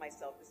pinching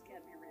myself. This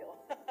can't be real.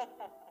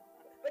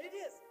 But it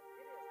is.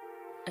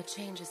 A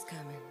change is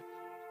coming.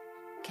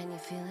 Can you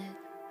feel it?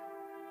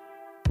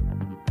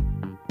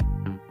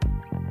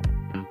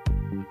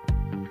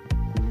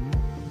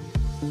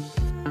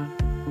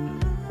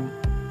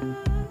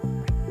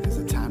 There's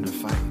a time to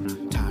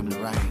fight, time to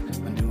write,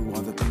 undo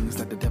all the things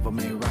that the devil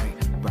made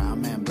right.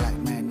 Brown man, black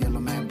man, yellow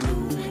man,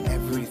 blue.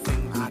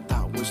 Everything I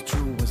thought was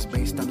true was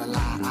based on a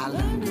lie I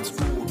learned in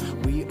school.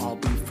 We all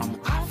be from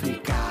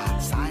Africa.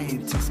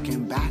 Scientists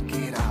can back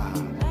it up.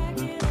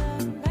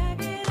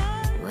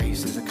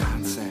 Race is a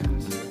concept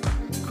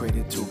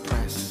created to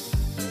oppress,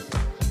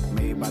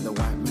 made by the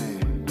white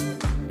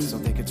man, so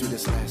they could do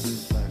this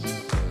less.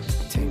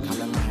 Take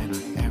color, land,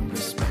 and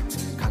respect.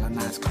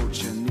 Colonized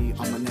culture, knee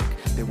on my neck.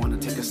 They wanna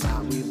take us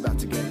out, we about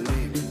to get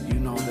lit. You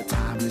know the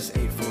time is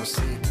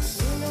 8:46.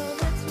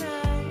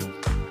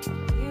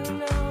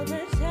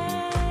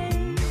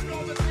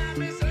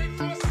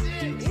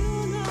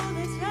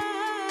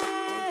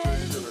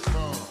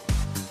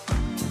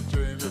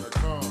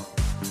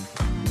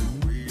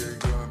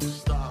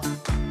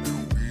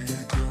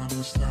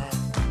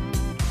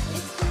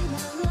 It's been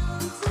a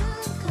long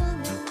time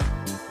coming.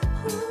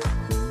 Ooh.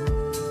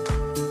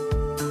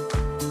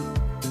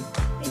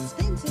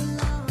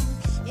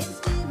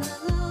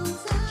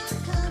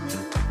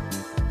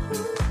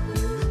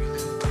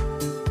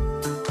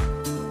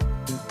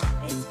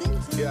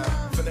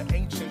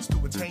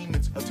 to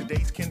attainments of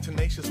today's kin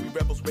tenacious. We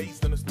rebels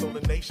raised in a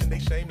stolen nation. They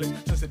shameless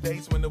since the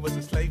days when there was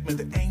enslavement.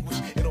 The anguish,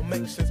 it don't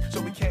make sense.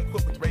 So we can't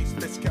quit with race.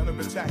 Let's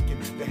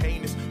counterattacking the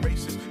heinous,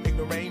 racist,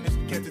 ignoramus.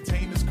 Can't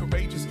detain us,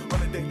 courageous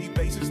on a daily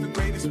basis. The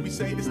greatest, we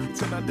say this.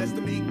 It's in our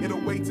destiny. It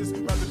awaits us.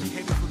 Rather be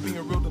hated for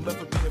being real than love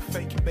for being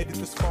fake. Made it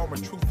this far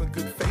in truth and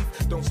good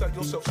faith. Don't sell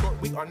yourself short.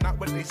 We are not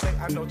what they say.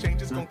 I know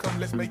change is gonna come.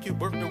 Let's make it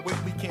work the way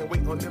we can't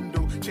wait on them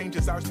do. Change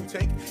is ours to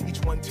take. Each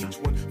one teach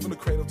one from the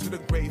cradle to the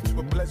grave.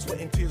 With blood, sweat,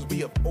 and tears, we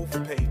have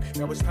overpaid.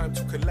 Now it's time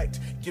to collect.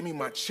 Give me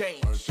my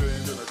change. A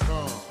change gonna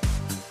come.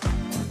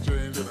 A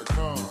change gonna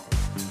come.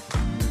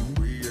 And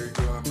we ain't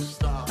gonna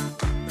stop.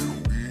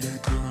 And we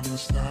ain't gonna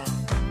stop.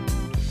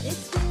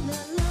 It's been a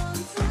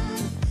long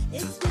time.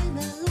 It's been a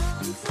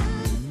long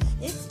time.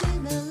 It's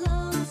been a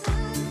long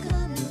time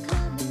coming,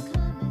 coming,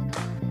 coming, coming.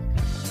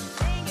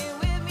 Sing it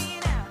with me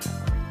now.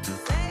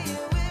 Say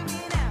it with me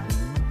now.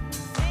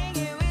 Sing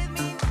it with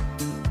me.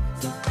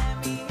 So let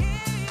me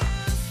hear you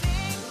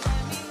sing.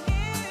 Let me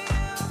hear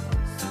you.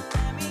 So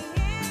let me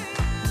hear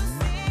you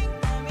sing.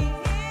 Let me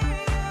hear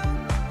you.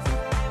 So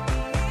let me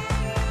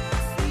hear you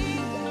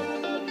sing.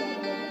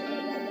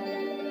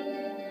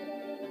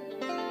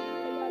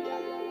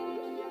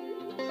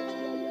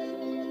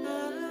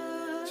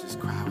 Just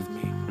cry with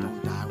me,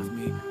 don't die with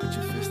me. Put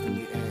your fist in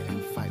the air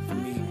and fight for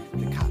me.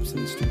 The cops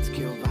in the streets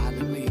kill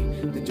violently.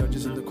 The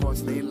judges in the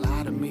courts, they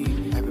lie to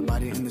me.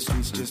 Everybody in the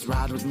streets just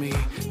ride with me.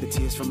 The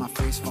tears from my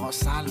face fall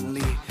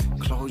silently.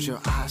 Close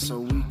your eyes so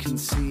we can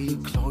see.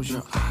 Close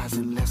your eyes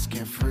and let's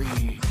get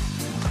free.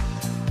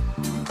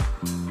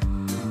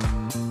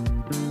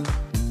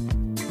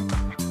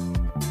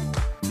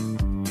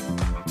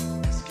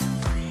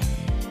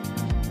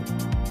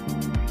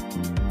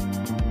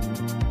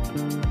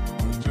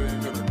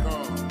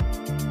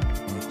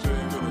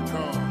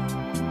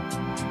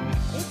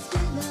 It's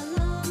been a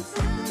long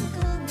time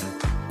coming.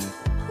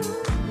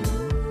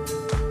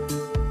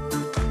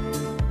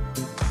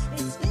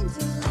 It's been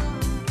too long.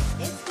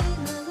 It's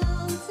been a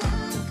long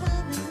time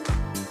coming.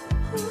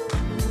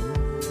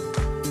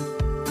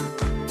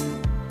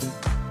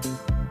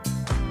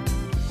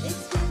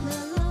 It's been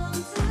a long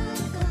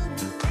time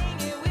coming. Sing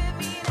it with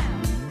me now.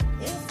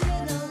 It's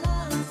been a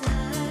long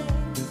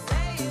time.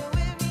 Say it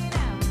with me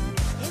now.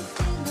 It's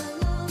been a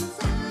long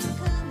time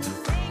coming.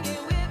 Sing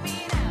it with me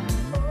now.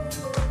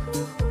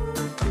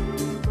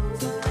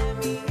 So let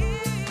me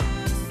hear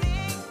you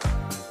sing.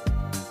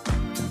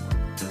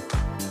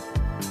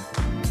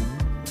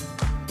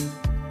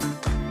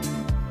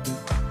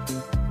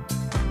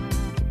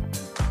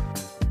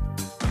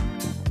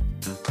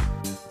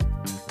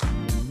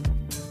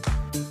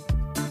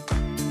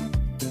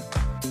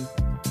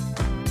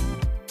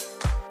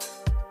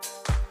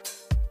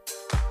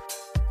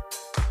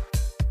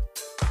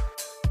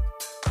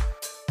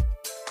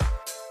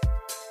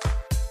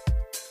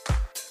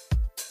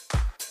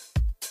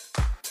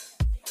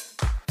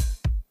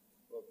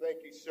 Well,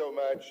 thank you so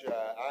much.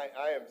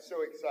 I am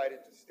so excited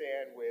to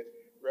stand with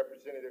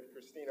Representative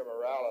Cristina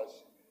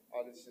Morales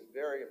on this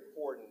very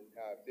important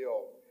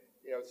bill.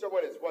 You know,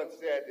 someone has once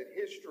said that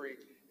history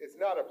is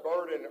not a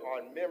burden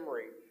on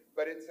memory,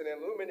 but it's an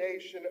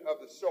illumination of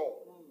the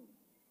soul.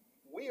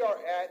 We are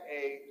at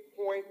a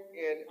point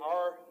in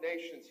our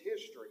nation's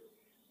history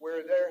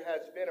where there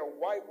has been a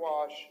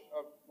whitewash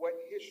of what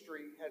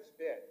history has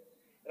been.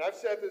 And I've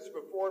said this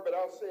before, but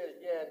I'll say it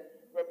again,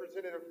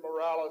 Representative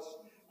Morales,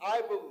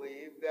 I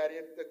believe that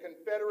if the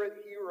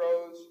Confederate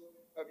heroes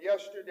of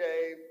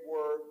yesterday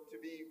were to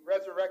be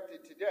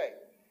resurrected today,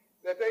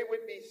 that they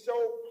would be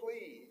so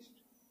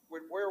pleased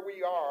with where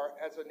we are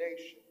as a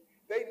nation.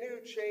 They knew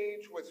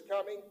change was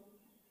coming,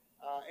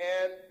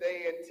 and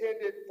they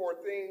intended for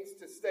things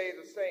to stay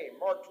the same.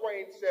 Mark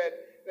Twain said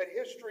that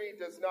history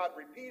does not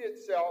repeat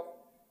itself,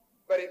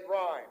 but it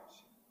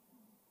rhymes.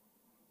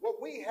 What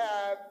we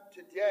have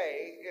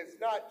today is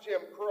not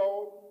Jim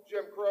Crow.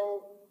 Jim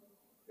Crow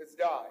has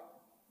died.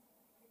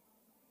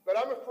 But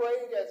I'm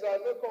afraid as I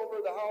look over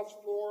the House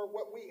floor,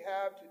 what we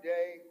have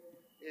today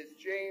is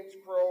James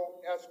Crow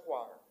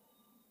Esquire.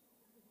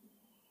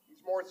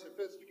 He's more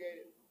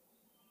sophisticated.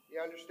 He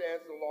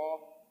understands the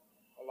law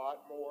a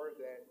lot more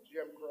than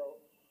Jim Crow.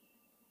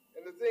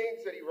 And the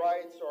things that he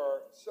writes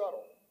are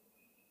subtle.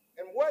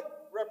 And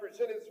what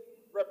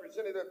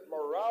Representative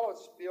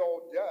Morales'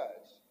 bill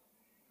does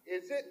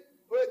is it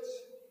puts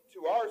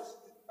to our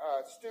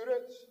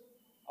students,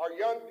 our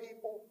young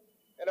people,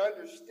 an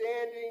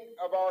understanding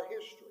of our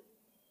history,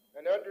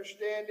 an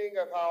understanding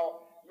of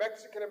how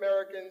Mexican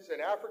Americans and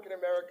African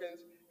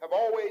Americans have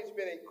always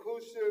been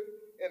inclusive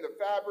in the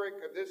fabric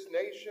of this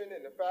nation,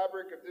 in the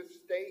fabric of this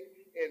state,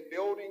 in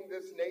building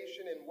this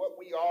nation and what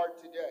we are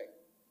today.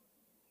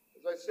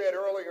 As I said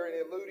earlier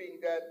in alluding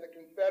that the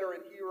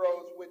Confederate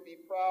heroes would be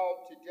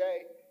proud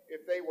today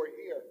if they were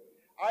here,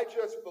 I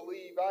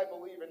believe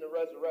in the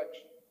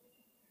resurrection.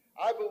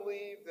 I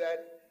believe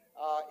that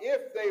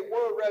if they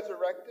were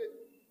resurrected,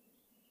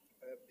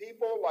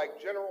 people like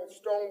General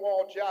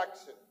Stonewall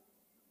Jackson,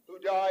 who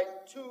died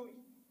 2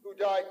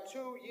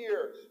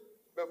 years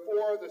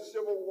before the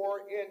Civil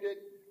War ended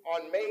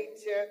on May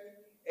 10th,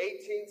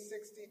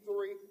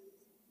 1863,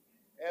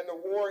 and the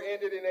war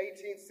ended in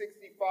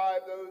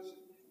 1865. Those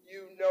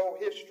you know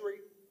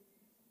history.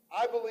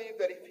 I believe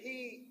that if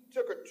he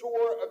took a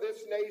tour of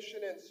this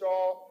nation and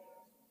saw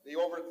the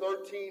over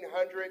 1,300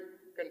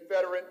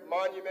 Confederate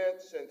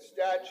monuments and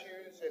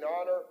statues in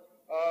honor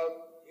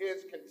of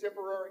his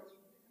contemporaries,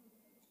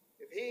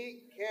 if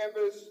he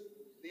canvassed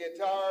the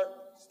entire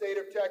state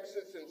of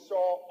Texas and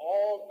saw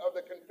all of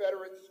the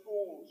Confederate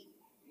schools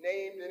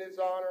named in his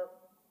honor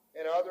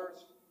and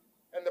others,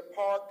 and the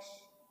parks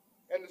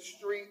and the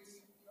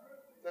streets,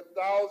 the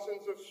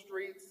thousands of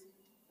streets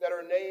that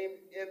are named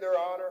in their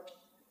honor,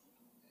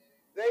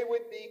 they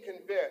would be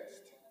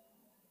convinced,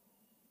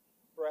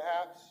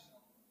 perhaps,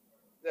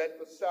 that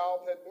the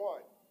South had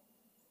won,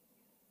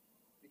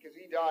 because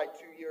he died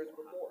 2 years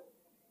before.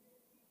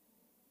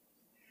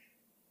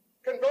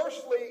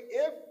 Conversely,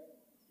 if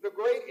the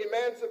great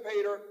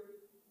emancipator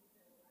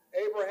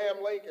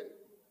Abraham Lincoln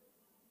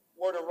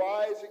were to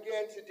rise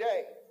again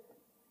today,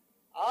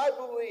 I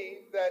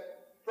believe that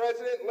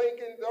President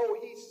Lincoln, though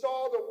he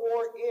saw the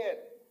war end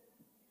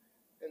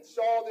and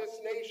saw this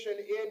nation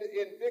end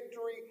in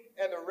victory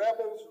and the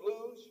rebels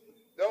lose,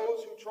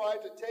 those who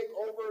tried to take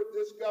over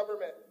this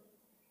government,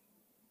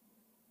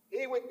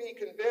 he would be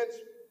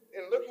convinced,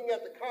 in looking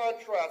at the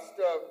contrast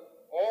of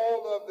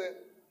all of the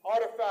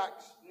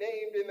artifacts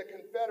named in the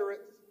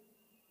Confederates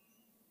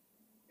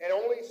and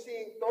only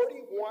seeing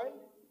 31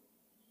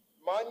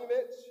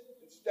 monuments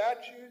and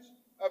statues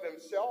of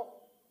himself,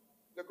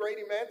 the great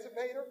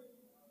emancipator,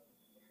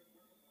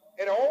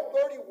 and all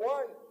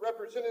 31,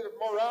 Representative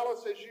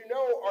Morales, as you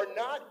know, are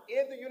not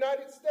in the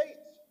United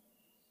States.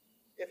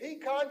 If he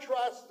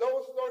contrasts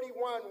those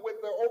 31 with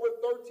the over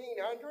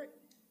 1,300,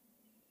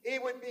 he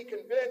would be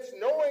convinced,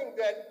 knowing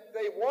that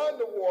they won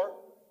the war,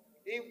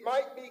 he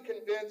might be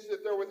convinced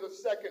that there was a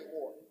second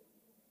war.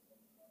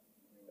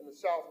 And the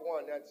South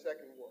won that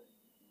second war.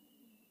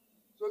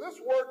 So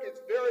this work is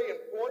very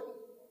important.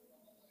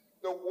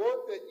 The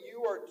work that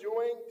you are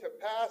doing to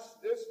pass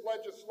this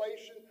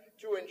legislation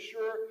to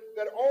ensure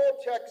that all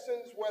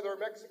Texans, whether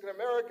Mexican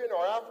American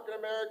or African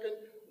American,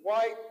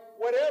 white,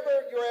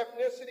 whatever your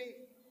ethnicity,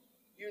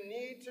 you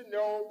need to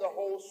know the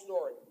whole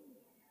story,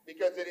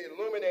 because it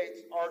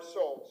illuminates our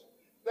souls.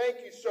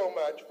 Thank you so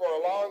much for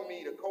allowing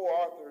me to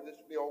co-author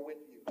this bill with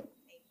you.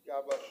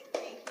 God bless you.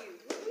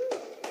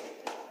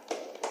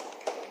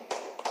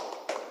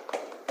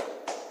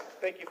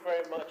 Thank you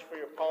very much for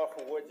your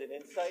powerful words and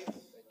insights. Thank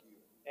you.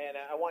 And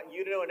I want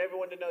you to know, and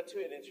everyone to know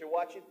too, and as you're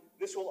watching,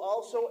 this will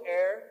also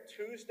air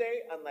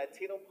Tuesday on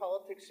Latino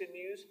Politics and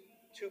News,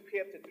 2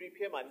 p.m. to 3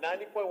 p.m. on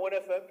 90.1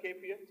 FM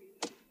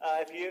KPFT.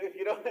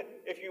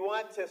 If you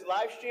want to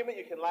live stream it,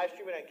 you can live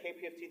stream it on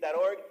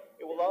kpft.org.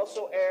 It will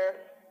also air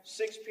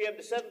 6 p.m.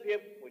 to 7 p.m.,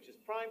 which is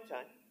prime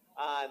time,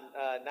 on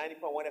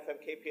 90.1 FM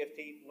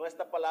KPFT.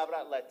 Nuestra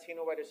Palabra,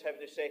 Latino writers having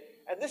their say.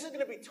 And this is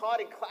going to be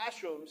taught in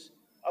classrooms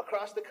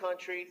across the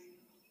country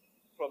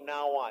from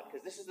now on,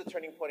 because this is the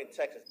turning point in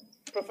Texas.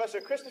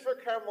 Professor Christopher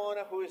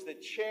Carmona, who is the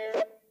chair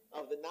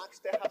of the Knox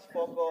Tejas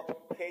Foco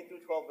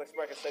K-12 Mexican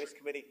American Studies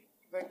Committee.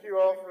 Thank you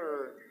all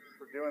for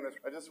doing this.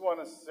 I just want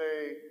to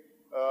say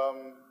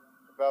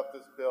about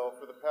this bill.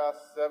 For the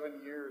past 7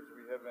 years,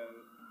 we have been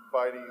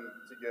fighting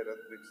to get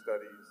ethnic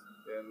studies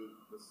in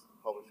this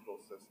public school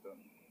system.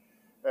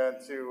 And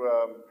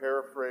to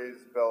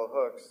paraphrase Bell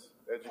Hooks,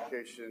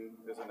 education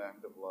is an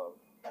act of love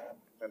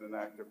and an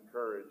act of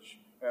courage.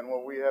 And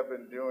what we have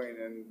been doing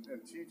in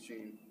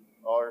teaching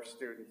our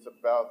students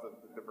about the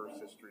diverse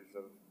histories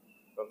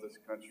of this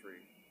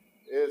country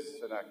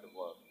is an act of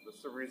love.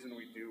 That's the reason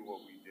we do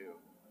what we do.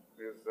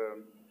 Because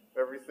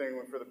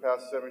everything for the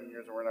past 7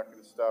 years, and we're not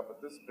going to stop,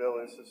 but this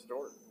bill is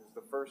historic. It's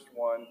the first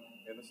one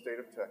in the state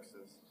of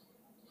Texas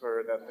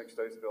for an ethnic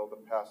studies bill to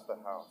pass the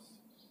House.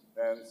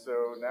 And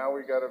so now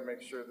we got to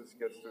make sure this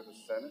gets through the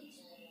Senate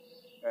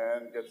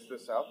and gets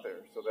this out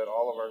there so that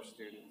all of our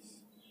students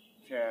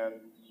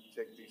can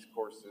take these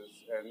courses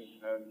and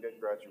get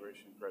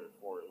graduation credit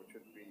for it, which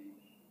would be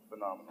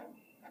phenomenal.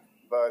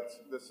 But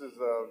this is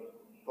a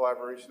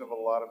collaboration of a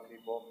lot of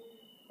people.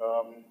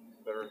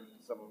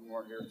 Some of them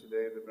are here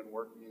today. They've been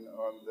working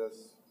on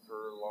this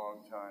for a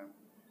long time.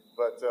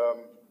 But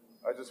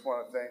I just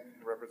want to thank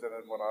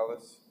Representative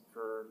Morales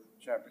for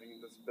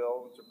championing this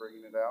bill, to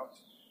bringing it out,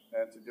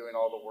 and to doing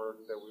all the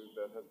work that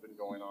has been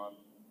going on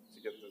to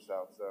get this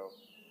out. So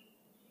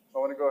I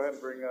want to go ahead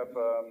and bring up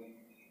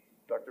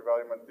Dr.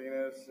 Valerie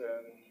Martinez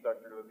and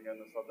Dr.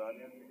 Liliana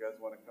Saldana, if you guys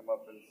want to come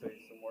up and say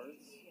some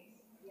words.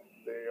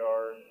 They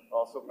are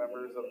also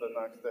members of the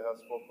Knox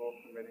Tejas Foco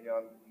Committee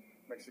on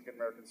Mexican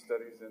American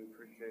Studies in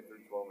Pre-K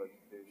through 12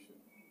 education.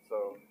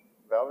 So,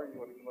 Valerie,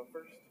 you want to come up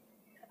first?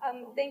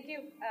 Thank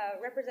you,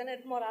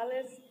 Representative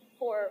Morales,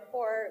 for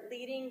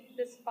leading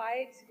this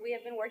fight. We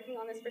have been working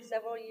on this for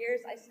several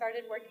years. I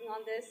started working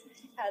on this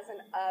as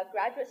a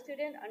graduate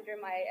student under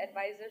my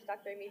advisors,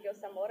 Dr. Emilio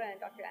Zamora and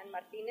Dr. Ann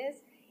Martinez,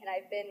 and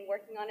I've been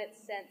working on it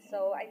since.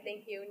 So I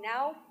thank you.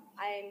 Now,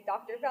 I'm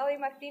Dr. Valerie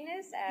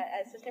Martinez,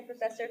 Assistant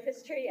Professor of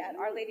History at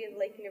Our Lady of the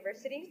Lake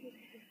University.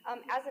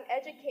 As an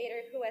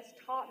educator who has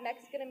taught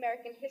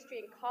Mexican-American history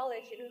in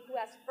college and who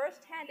has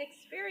firsthand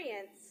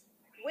experience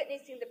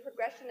witnessing the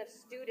progression of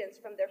students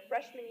from their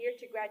freshman year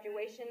to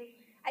graduation,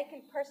 I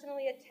can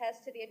personally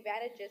attest to the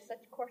advantages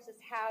such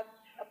courses have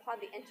upon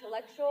the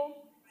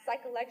intellectual,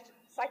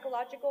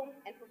 psychological,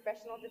 and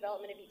professional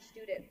development of each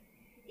student.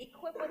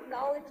 Equipped with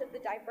knowledge of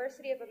the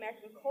diversity of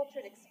American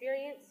culture and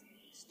experience,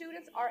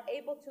 students are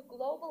able to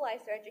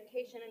globalize their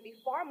education and be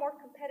far more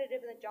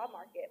competitive in the job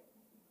market.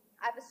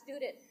 I have a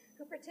student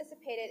who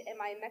participated in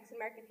my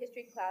Mexican-American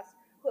history class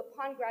who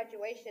upon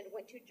graduation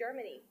went to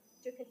Germany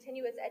to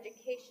continue his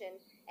education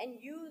and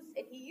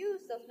he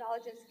used those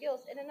knowledge and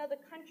skills in another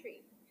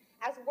country.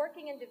 As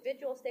working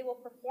individuals, they will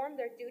perform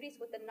their duties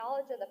with the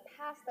knowledge of the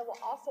past that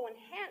will also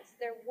enhance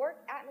their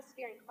work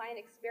atmosphere and client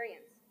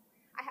experience.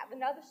 I have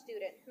another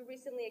student who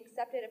recently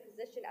accepted a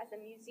position as a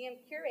museum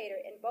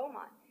curator in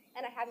Beaumont,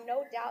 and I have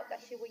no doubt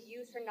that she will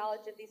use her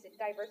knowledge of these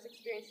diverse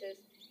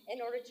experiences in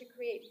order to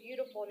create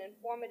beautiful and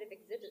informative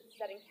exhibits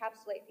that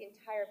encapsulate the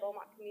entire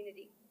Beaumont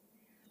community.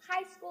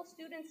 High school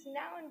students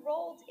now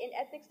enrolled in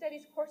ethnic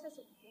studies courses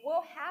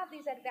will have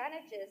these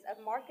advantages of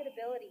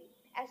marketability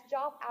as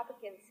job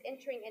applicants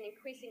entering an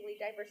increasingly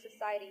diverse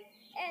society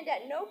and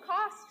at no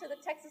cost to the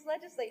Texas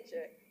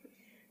legislature.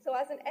 So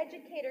as an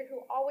educator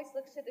who always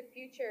looks to the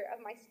future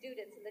of my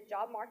students in the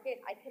job market,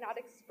 I cannot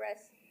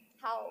express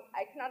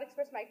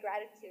my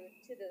gratitude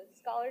to the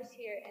scholars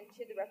here and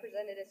to the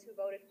representatives who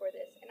voted for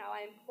this. And now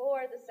I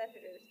implore the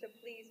senators to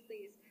please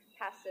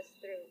pass this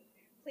through.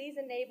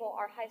 Please enable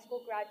our high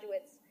school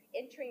graduates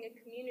entering a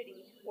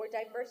community where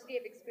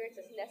diversity of experience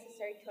is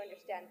necessary to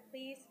understand.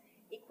 Please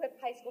equip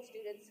high school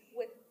students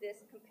with this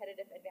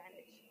competitive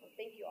advantage. Well,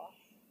 thank you all.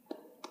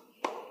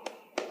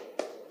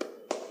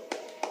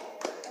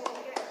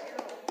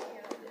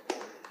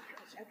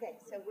 Okay,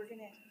 so we're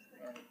gonna.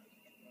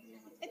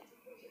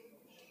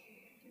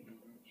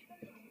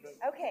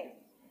 Okay,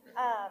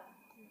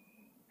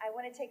 I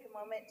want to take a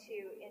moment to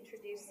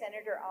introduce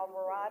Senator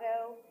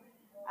Alvarado.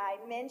 I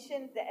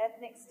mentioned the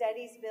ethnic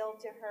studies bill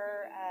to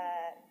her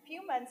a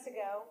few months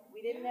ago.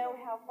 We didn't know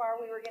how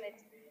far we were going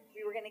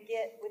to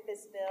get with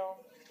this bill,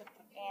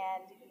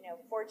 and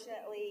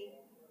fortunately,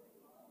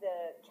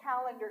 the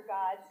calendar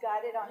gods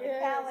got it on the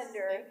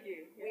calendar. Thank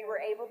you. We were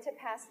able to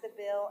pass the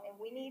bill, and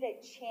we need a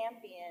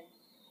champion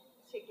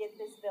to get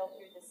this bill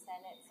through the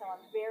Senate. So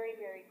I'm very,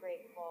 very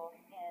grateful,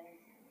 and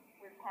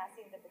we're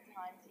passing the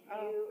baton to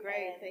you. Oh,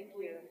 great. And Thank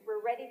you.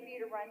 We're ready for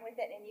you to run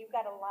with it, and you've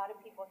got a lot of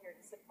people here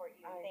to support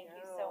you. Thank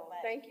you so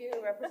much. Thank you,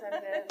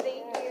 Representative.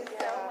 Thank you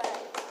so much.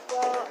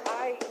 Well,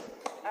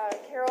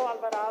 Carol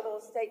Alvarado,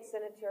 State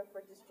Senator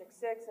for District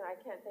 6, and I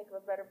can't think of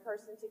a better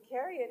person to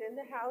carry it in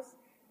the House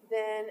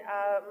than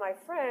my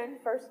friend,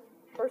 first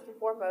and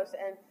foremost,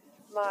 and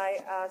my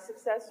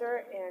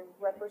successor and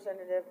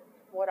Representative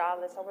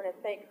Morales. I want to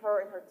thank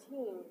her and her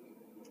team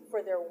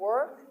for their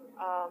work.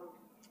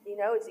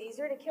 It's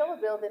easier to kill a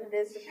bill than it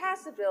is to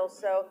pass a bill,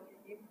 so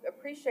you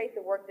appreciate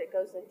the work that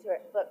goes into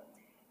it. Look,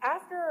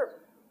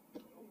 after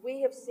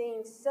we have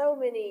seen so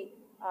many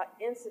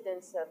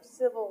incidents of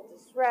civil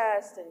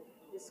distress and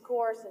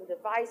discourse and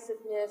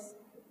divisiveness,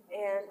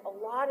 and a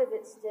lot of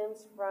it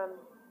stems from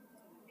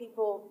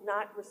people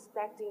not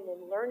respecting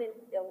and learning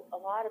a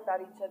lot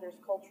about each other's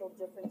cultural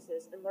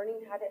differences and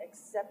learning how to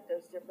accept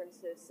those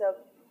differences. So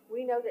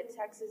we know that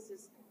Texas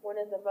is one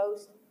of the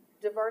most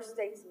diverse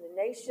states in the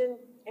nation,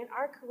 and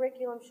our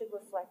curriculum should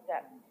reflect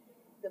that.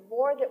 The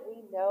more that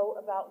we know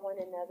about one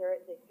another,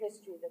 the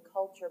history, the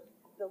culture,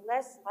 the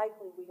less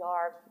likely we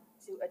are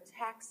to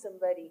attack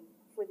somebody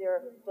for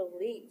their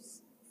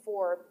beliefs,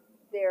 for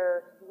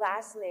their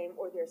last name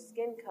or their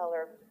skin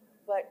color.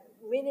 But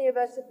many of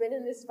us have been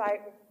in this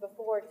fight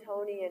before,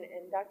 Tony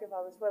and Dr.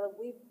 Valenzuela.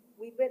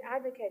 We've been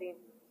advocating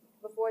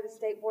before the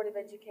State Board of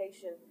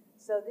Education.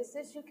 So this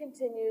issue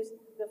continues,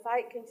 the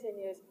fight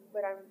continues,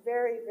 but I'm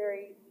very,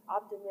 very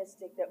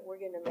optimistic that we're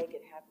going to make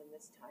it happen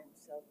this time.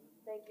 So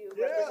thank you,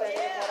 Representative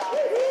Morales.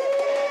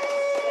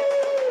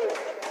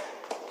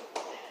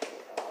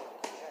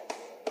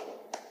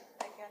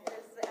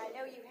 I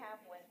know you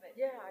have one, but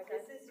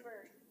this is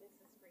for you,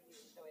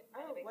 so it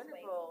kind of explains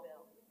wonderful. the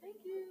bill. Thank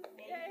you.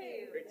 Thank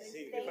you. Great to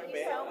see you. Thank If I you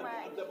may, so I'm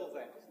much. double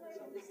thanked.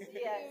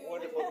 Yes.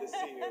 Wonderful to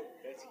see you.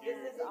 That's huge.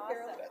 This is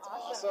awesome. That's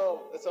awesome.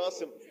 That's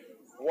awesome.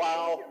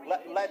 Wow.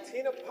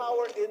 Latina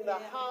power in the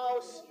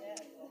house.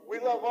 We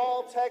love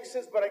all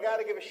Texas, but I got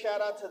to give a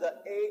shout out to the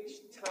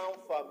H-Town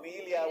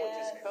Familia, which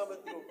is coming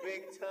through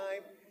big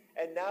time.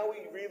 And now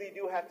we really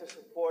do have to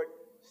support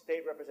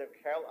State Representative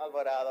Carol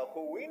Alvarado,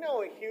 who we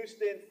know in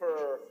Houston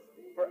for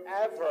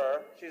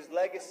forever. She's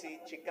legacy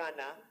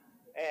Chicana.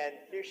 And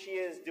here she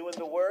is doing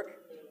the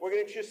work. We're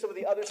going to introduce some of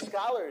the other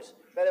scholars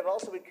that have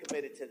also been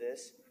committed to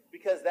this,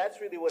 because that's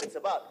really what it's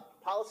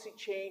about. Policy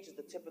change is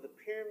the tip of the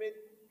pyramid.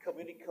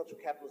 Community cultural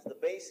capital is the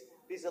base.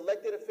 These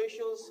elected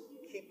officials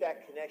keep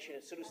that connection,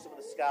 and so do some of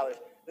the scholars.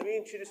 Let me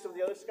introduce some of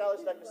the other scholars.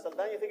 Dr.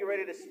 Saldana, I think you're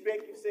ready to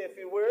speak. You say a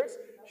few words.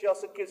 She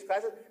also gives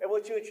classes. And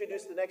we'll you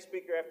introduce the next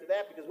speaker after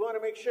that, because we want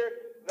to make sure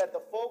that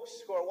the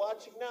folks who are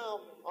watching now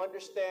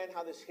understand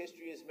how this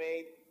history is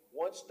made,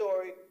 one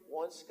story,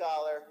 one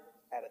scholar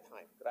at a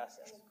time.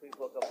 Gracias. Please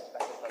welcome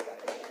Dr.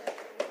 Saldana.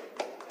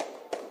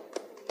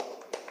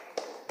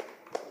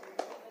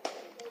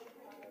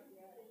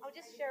 I'll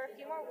just share a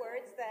few more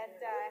words that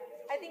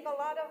I think a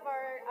lot of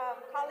our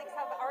colleagues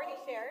have already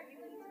shared.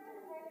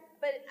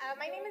 But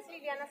my name is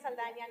Liliana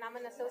Saldana, and I'm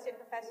an associate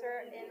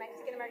professor in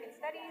Mexican American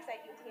Studies at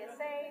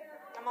UTSA.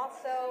 I'm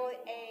also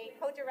a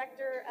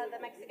co-director of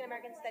the Mexican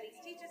American Studies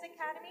Teachers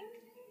Academy.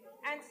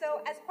 And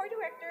so as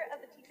co-director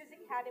of the Teachers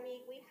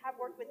Academy, we have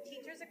worked with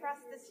teachers across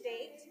the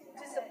state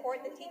to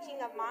support the teaching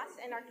of MAS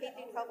in our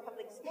K-12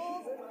 public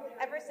schools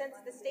ever since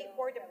the state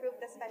board approved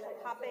the special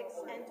topics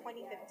in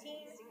 2015.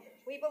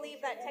 We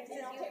believe that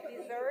Texas youth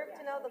deserve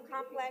to know the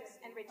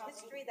complex and rich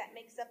history that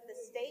makes up the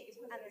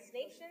state and this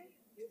nation.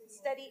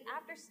 Study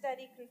after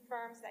study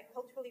confirms that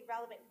culturally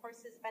relevant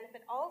courses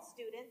benefit all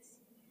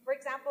students. For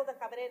example, the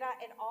Cabrera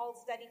et al.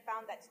 Study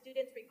found that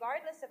students,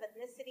 regardless of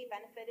ethnicity,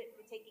 benefited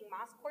from taking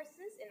MAS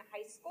courses in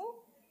high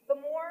school. The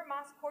more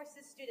MAS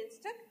courses students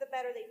took, the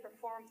better they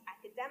performed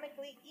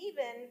academically,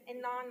 even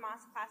in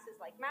non-MAS classes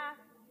like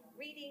math,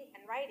 reading,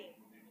 and writing.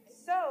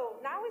 So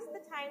now is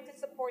the time to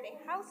support a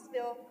House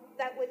bill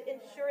that would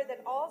ensure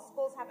that all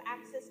schools have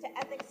access to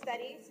ethnic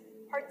studies,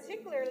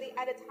 particularly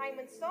at a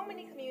time when so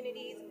many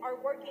communities are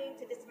working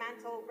to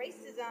dismantle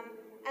racism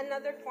and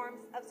other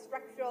forms of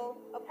structural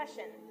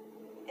oppression.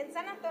 In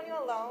San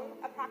Antonio alone,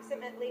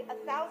 approximately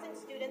 1,000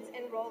 students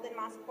enrolled in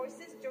MAS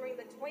courses during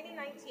the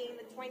 2019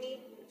 to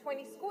 2020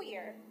 school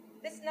year.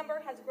 This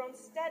number has grown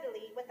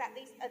steadily, with at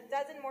least a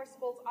dozen more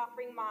schools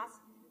offering MAS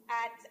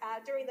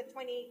during the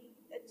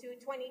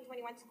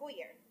 2021 school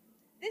year.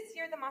 This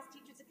year, the MAS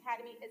Teachers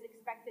Academy is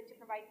expected to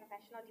provide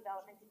professional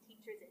development to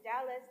teachers in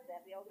Dallas,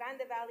 the Rio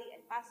Grande Valley,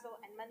 El Paso,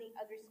 and many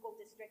other school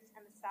districts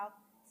in the South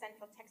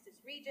Central Texas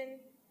region.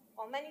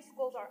 While many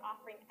schools are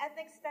offering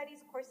ethnic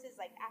studies courses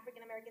like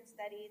African American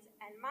Studies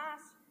and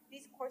MAS,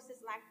 these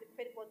courses lack the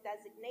critical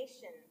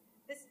designation.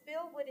 This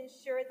bill would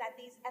ensure that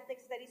these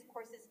ethnic studies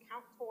courses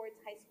count towards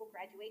high school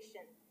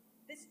graduation.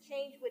 This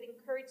change would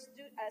encourage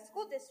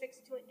school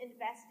districts to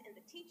invest in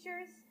the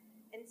teachers,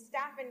 in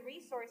staff and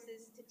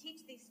resources to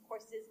teach these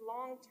courses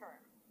long term.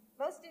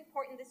 Most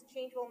important, this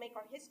change will make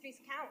our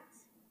histories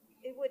count.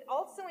 It would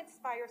also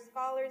inspire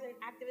scholars and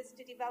activists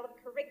to develop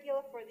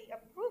curricula for the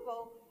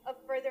approval of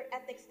further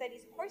ethnic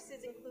studies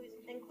courses,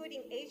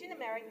 including Asian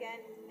American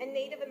and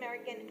Native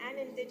American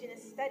and Indigenous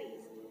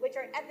studies, which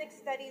are ethnic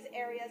studies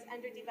areas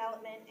under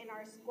development in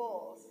our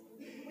schools.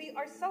 We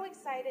are so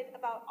excited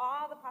about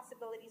all the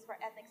possibilities for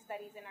ethnic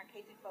studies in our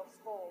K-12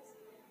 schools.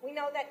 We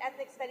know that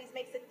ethnic studies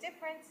makes a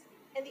difference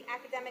in the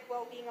academic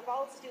well-being of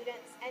all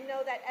students, and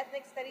know that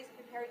ethnic studies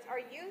prepares our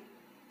youth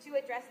to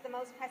address the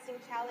most pressing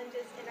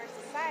challenges in our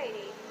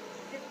society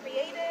through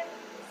creative,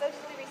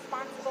 socially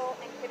responsible,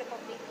 and critical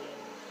thinking.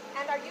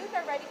 And our youth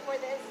are ready for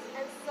this,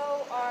 and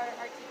so are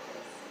our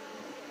teachers.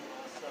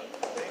 Thank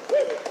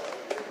you.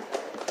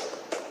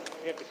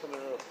 You have to come in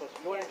a little closer.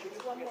 You want to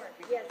introduce One more.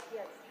 Yes,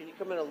 yes. Can you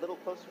come in a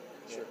little closer?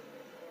 Sure.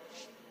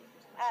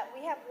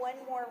 We have one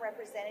more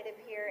representative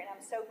here, and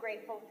I'm so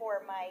grateful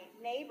for my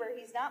neighbor.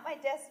 He's not my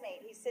desk mate.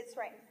 He sits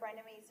right in front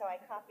of me, so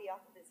I copy off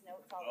of his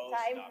notes all the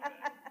time.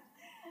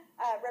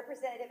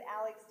 Representative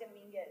Alex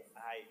Dominguez.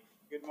 Hi.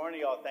 Good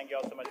morning, y'all. Thank you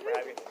all so much for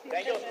having me.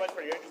 Thank you all so much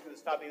for your interest in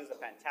this topic. This is a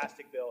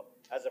fantastic bill.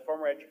 As a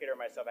former educator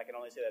myself, I can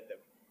only say that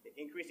the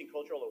increasing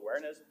cultural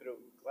awareness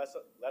through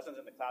lessons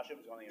in the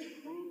classroom is going to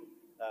improve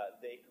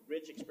the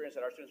rich experience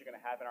that our students are going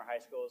to have in our high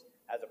schools.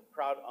 As a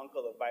proud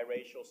uncle of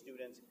biracial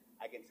students,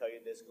 I can tell you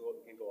this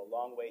can go a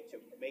long way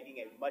to making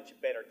a much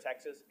better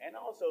Texas, and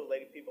also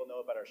letting people know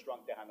about our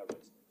strong Tejano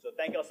roots. So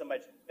thank you all so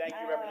much. Thank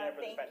you,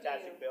 Representative, for this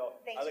fantastic bill.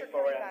 Thanks I look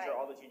for forward, coming I'm sure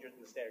by. all the teachers in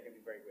the state are going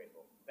to be very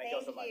grateful. Thank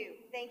you all so much.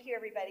 Thank you,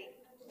 everybody.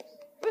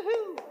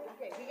 Woohoo!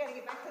 Okay, we got to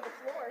get back to the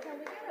floor. Can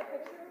we get a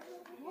picture?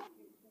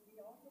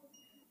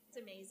 It's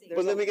amazing.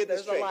 But let me get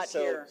this there's a straight. lot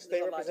So, here. State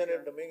There's a lot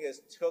Representative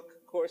Dominguez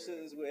took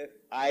courses with.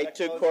 I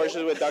took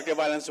courses with Dr.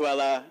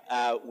 Valenzuela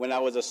when I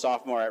was a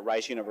sophomore at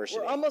Rice University.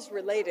 We're almost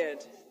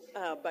related,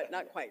 but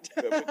not quite.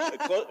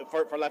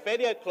 for La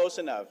Feria, close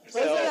enough.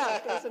 Close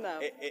enough, close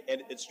enough.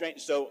 It's strange.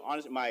 So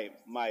honestly,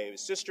 my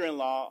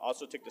sister-in-law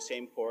also took the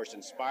same course,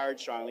 inspired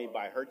strongly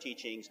by her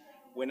teachings,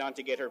 went on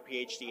to get her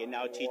PhD, and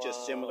now teaches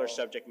similar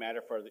subject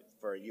matter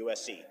for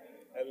USC.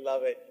 I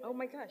love it. Oh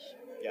my gosh.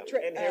 Yeah.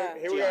 And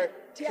here we are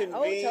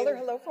convened tell her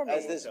hello for me.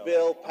 as this So-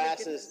 bill Oh my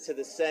passes to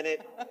the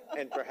Senate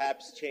and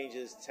perhaps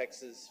changes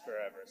Texas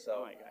forever. So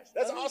Oh my gosh.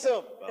 that's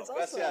awesome. It's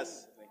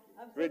Gracias.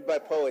 awesome. Written by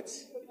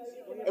poets.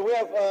 And we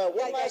have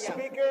one last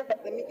speaker.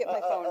 Let me get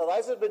my phone.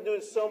 Eliza's been doing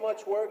so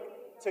much work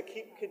to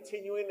keep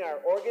continuing our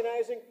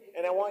organizing,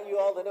 and I want you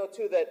all to know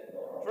too that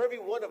for every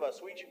one of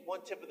us, we each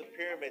one tip of the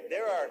pyramid,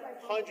 there are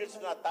hundreds,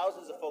 if not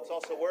thousands, of folks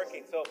also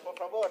working. So, por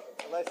favor,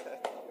 Eliza.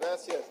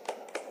 Gracias.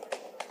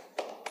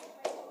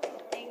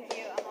 Thank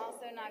you. I'm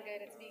also not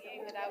good at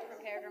speaking. without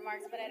prepared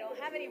remarks, but I don't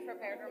have any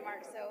prepared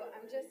remarks, so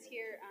I'm just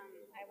here.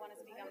 I want to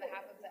speak on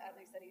behalf of the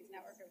Ethnic Studies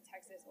Network of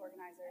Texas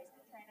organizers.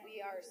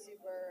 We are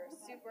super,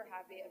 super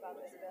happy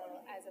about this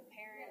bill. As a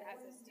parent,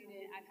 as a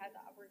student, I've had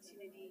the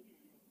opportunity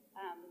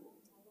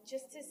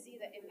just to see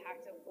the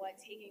impact of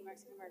what taking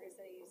Mexican American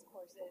Studies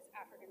courses,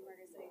 African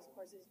American Studies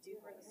courses do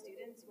for the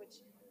students, which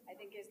I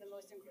think is the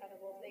most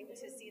incredible thing,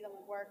 to see them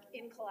work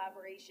in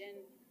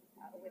collaboration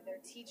with their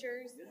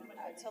teachers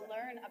to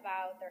learn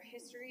about their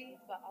history,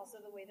 but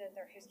also the way that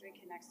their history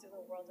connects to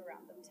the world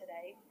around them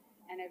today.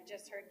 And I've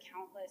just heard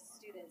countless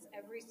students,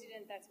 every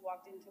student that's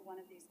walked into one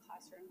of these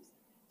classrooms,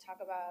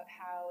 talk about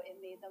how it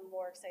made them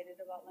more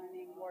excited about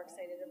learning, more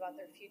excited about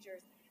their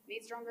futures, made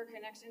stronger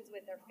connections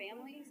with their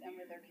families and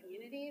with their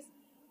communities.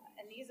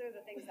 And these are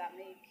the things that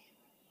make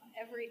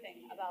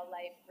everything about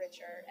life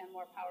richer and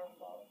more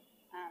powerful.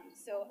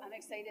 So I'm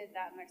excited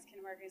that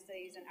Mexican American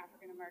Studies and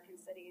African American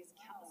Studies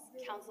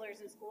counselors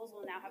in schools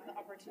will now have the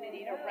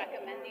opportunity to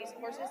recommend these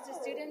courses to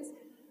students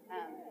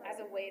as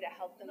a way to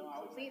help them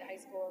complete high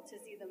school, to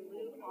see them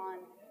move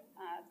on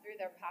through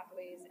their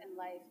pathways in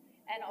life.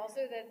 And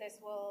also that this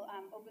will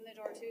open the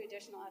door to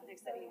additional ethnic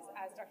studies.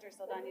 As Dr.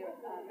 Saldana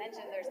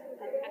mentioned, there's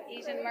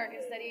Asian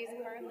American Studies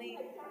currently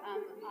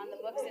on the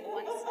books in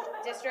one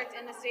district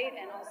in the state,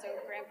 and also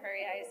Grand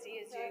Prairie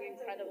ISD is doing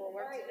incredible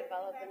work to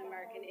develop an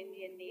American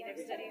Indian Native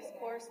Studies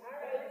course.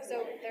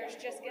 So there's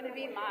just going to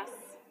be mass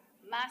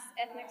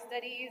ethnic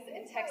studies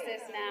in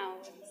Texas now.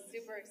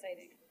 Super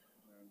exciting.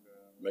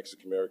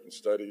 Mexican American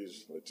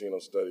Studies, Latino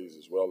Studies,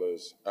 as well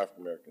as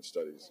African American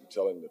Studies, and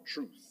telling the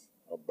truth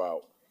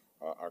about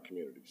our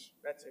communities.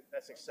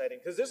 That's exciting,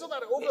 because there's a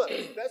lot of overlap.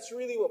 That's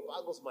really what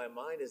boggles my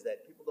mind, is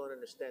that people don't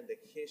understand the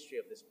history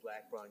of this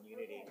black-brown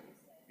unity,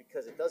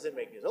 because it doesn't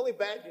make news. Only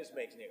bad news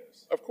makes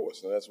news. Of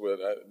course, and that's where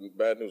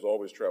bad news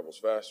always travels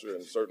faster,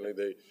 and certainly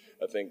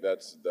I think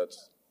that's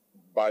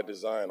by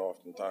design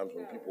oftentimes,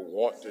 when people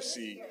want to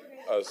see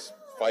us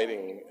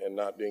fighting and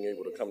not being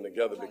able to come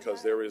together,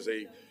 because there is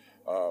a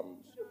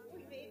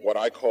what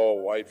I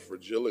call white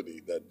fragility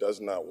that does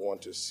not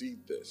want to see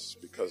this,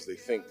 because they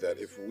think that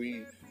if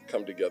we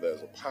come together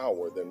as a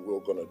power, then we're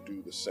going to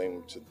do the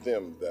same to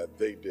them that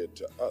they did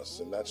to us,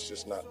 and that's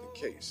just not the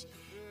case.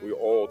 We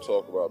all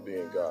talk about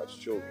being God's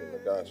children,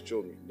 and God's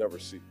children never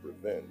seek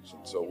revenge,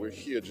 and so we're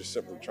here just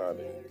simply trying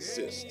to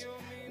exist.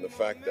 And the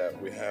fact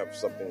that we have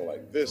something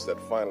like this that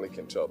finally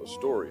can tell the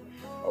story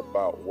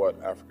about what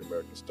African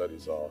American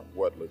studies are,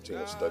 what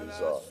Latino studies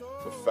are,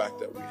 the fact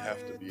that we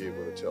have to be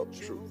able to tell the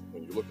truth.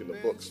 When you look in the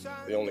books,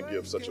 they only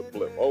give such a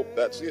blip. Oh,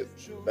 that's it.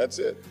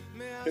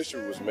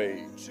 History was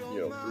made,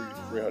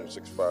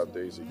 365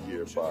 days a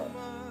year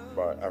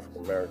by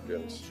African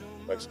Americans,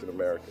 Mexican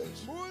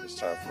Americans. It's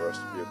time for us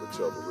to be able to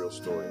tell the real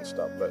story and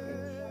stop letting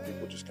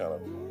people just kind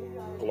of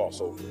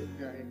gloss over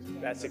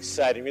it. That's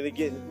exciting.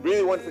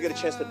 Really wonderful to get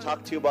a chance to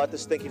talk to you about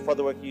this. Thank you for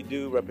the work you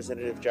do,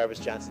 Representative Jarvis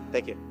Johnson.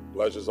 Thank you.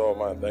 Pleasure's all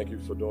mine. Thank you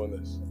for doing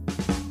this.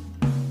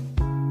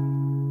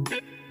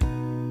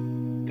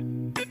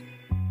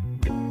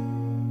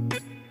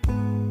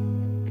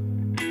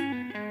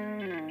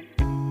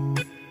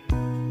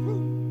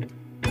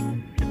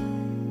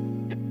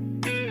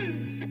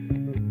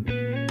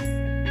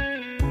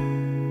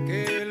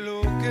 ¿Qué es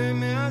lo que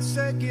me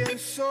hace quien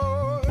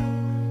soy?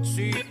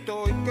 Si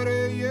estoy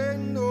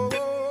creyendo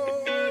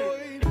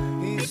voy,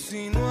 y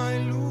si no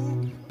hay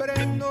luz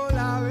prendo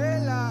la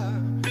vela,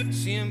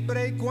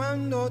 siempre y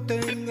cuando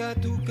tenga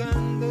tu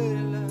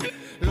candela.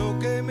 Lo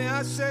que me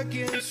hace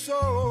quien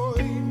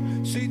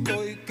soy, si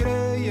estoy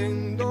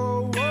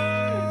creyendo voy.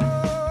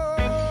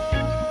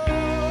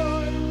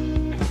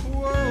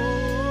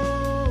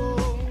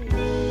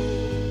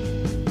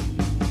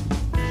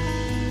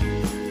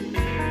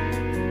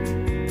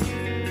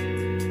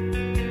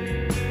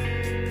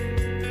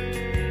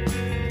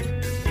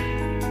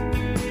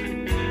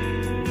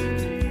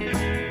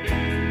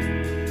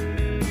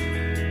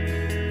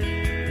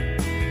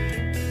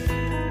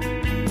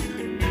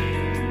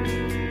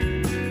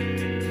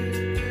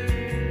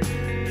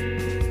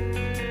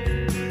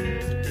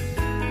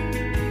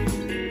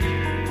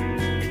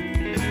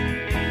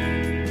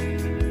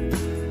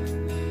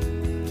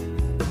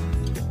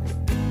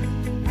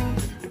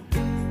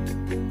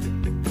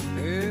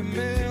 Es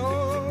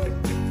mejor,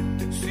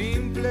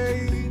 simple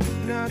y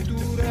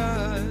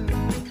natural.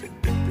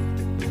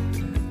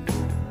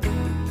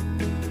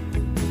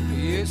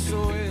 Y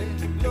eso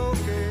es lo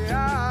que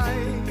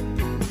hay.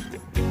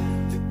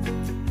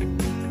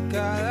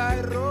 Cada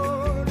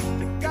error,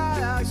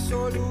 cada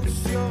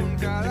solución,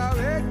 cada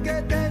vez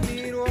que te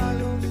miro a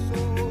los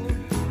ojos,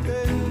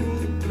 tengo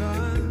un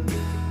plan.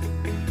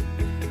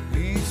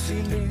 Y si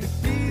me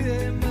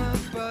pides más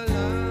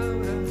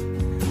palabras,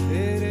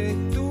 eres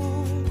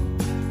tú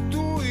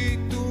y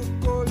tus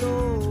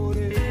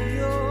colores,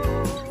 yo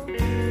y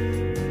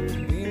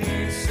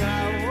mis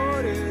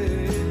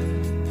sabores.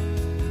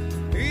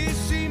 Y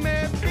si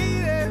me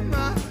pides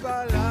más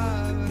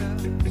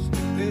palabras,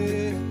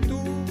 eres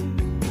tú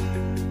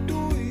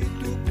y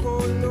tus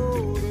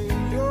colores,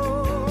 yo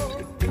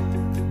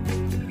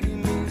y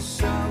mis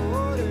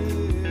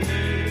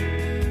sabores.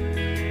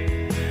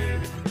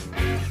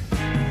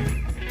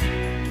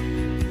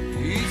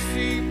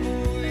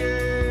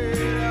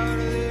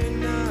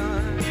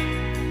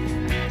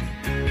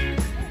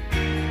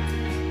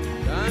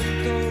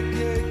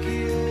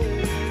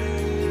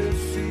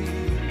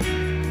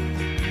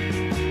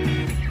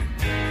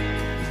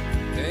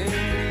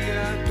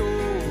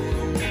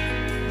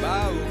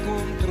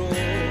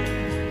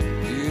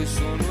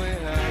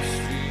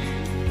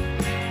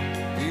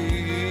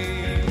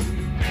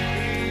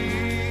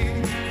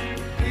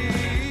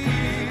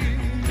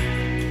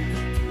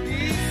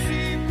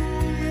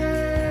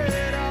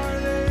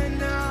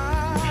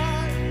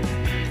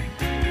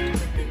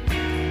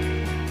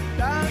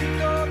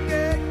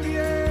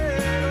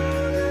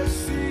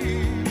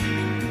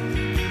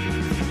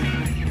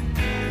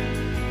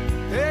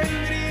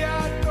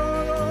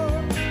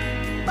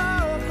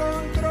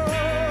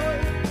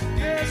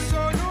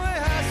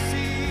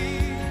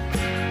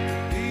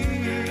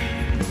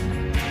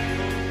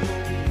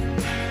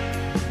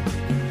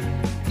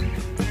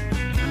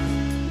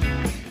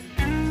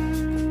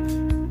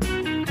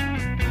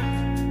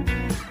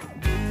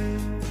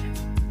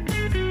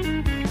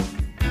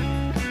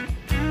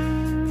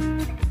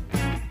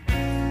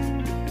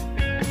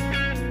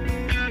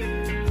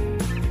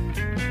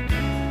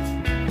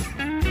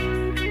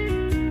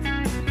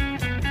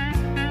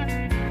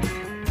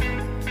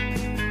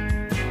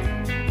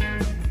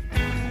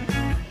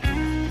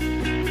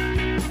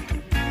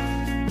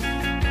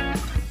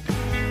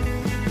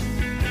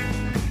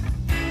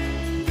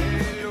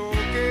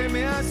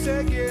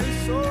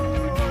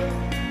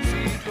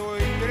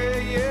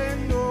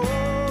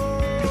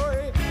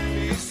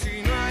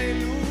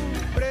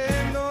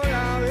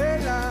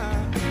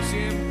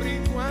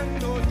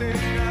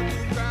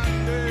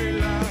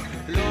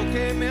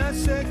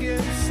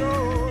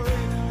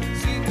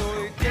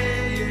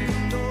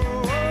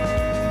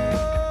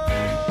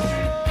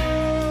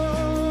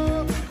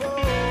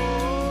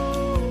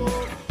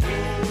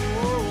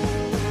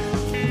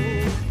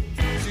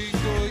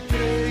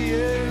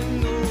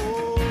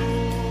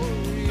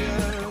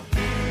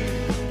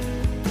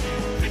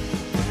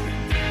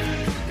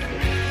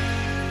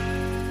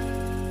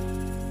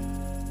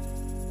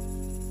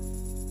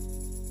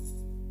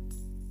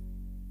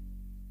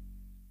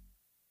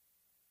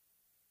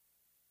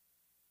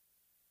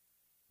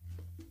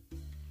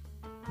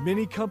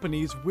 Many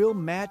companies will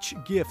match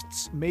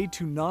gifts made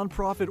to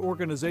nonprofit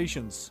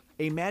organizations.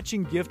 A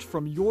matching gift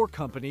from your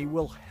company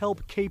will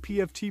help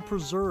KPFT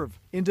preserve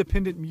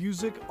independent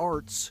music,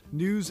 arts,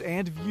 news,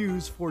 and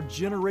views for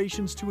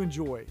generations to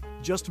enjoy.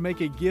 Just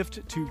make a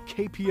gift to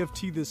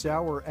KPFT this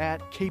hour at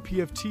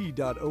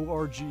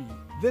kpft.org.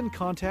 Then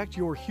contact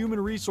your Human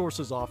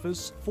Resources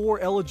office for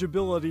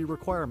eligibility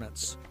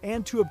requirements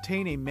and to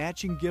obtain a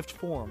matching gift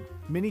form.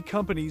 Many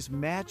companies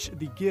match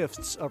the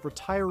gifts of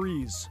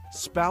retirees,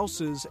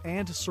 spouses,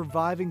 and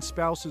surviving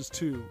spouses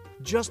too.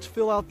 Just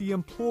fill out the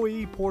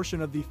employee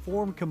portion of the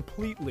form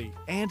completely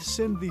and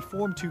send the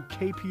form to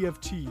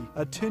KPFT.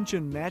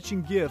 Attention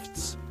Matching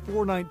Gifts,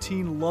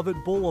 419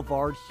 Lovett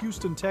Boulevard,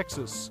 Houston,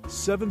 Texas,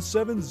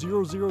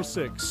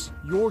 77006.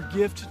 Your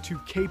gift to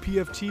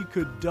KPFT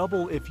could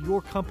double if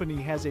your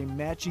company has a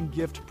matching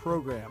gift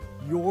program.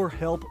 Your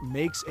help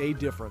makes a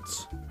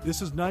difference.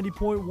 This is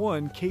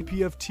 90.1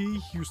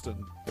 KPFT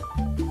Houston.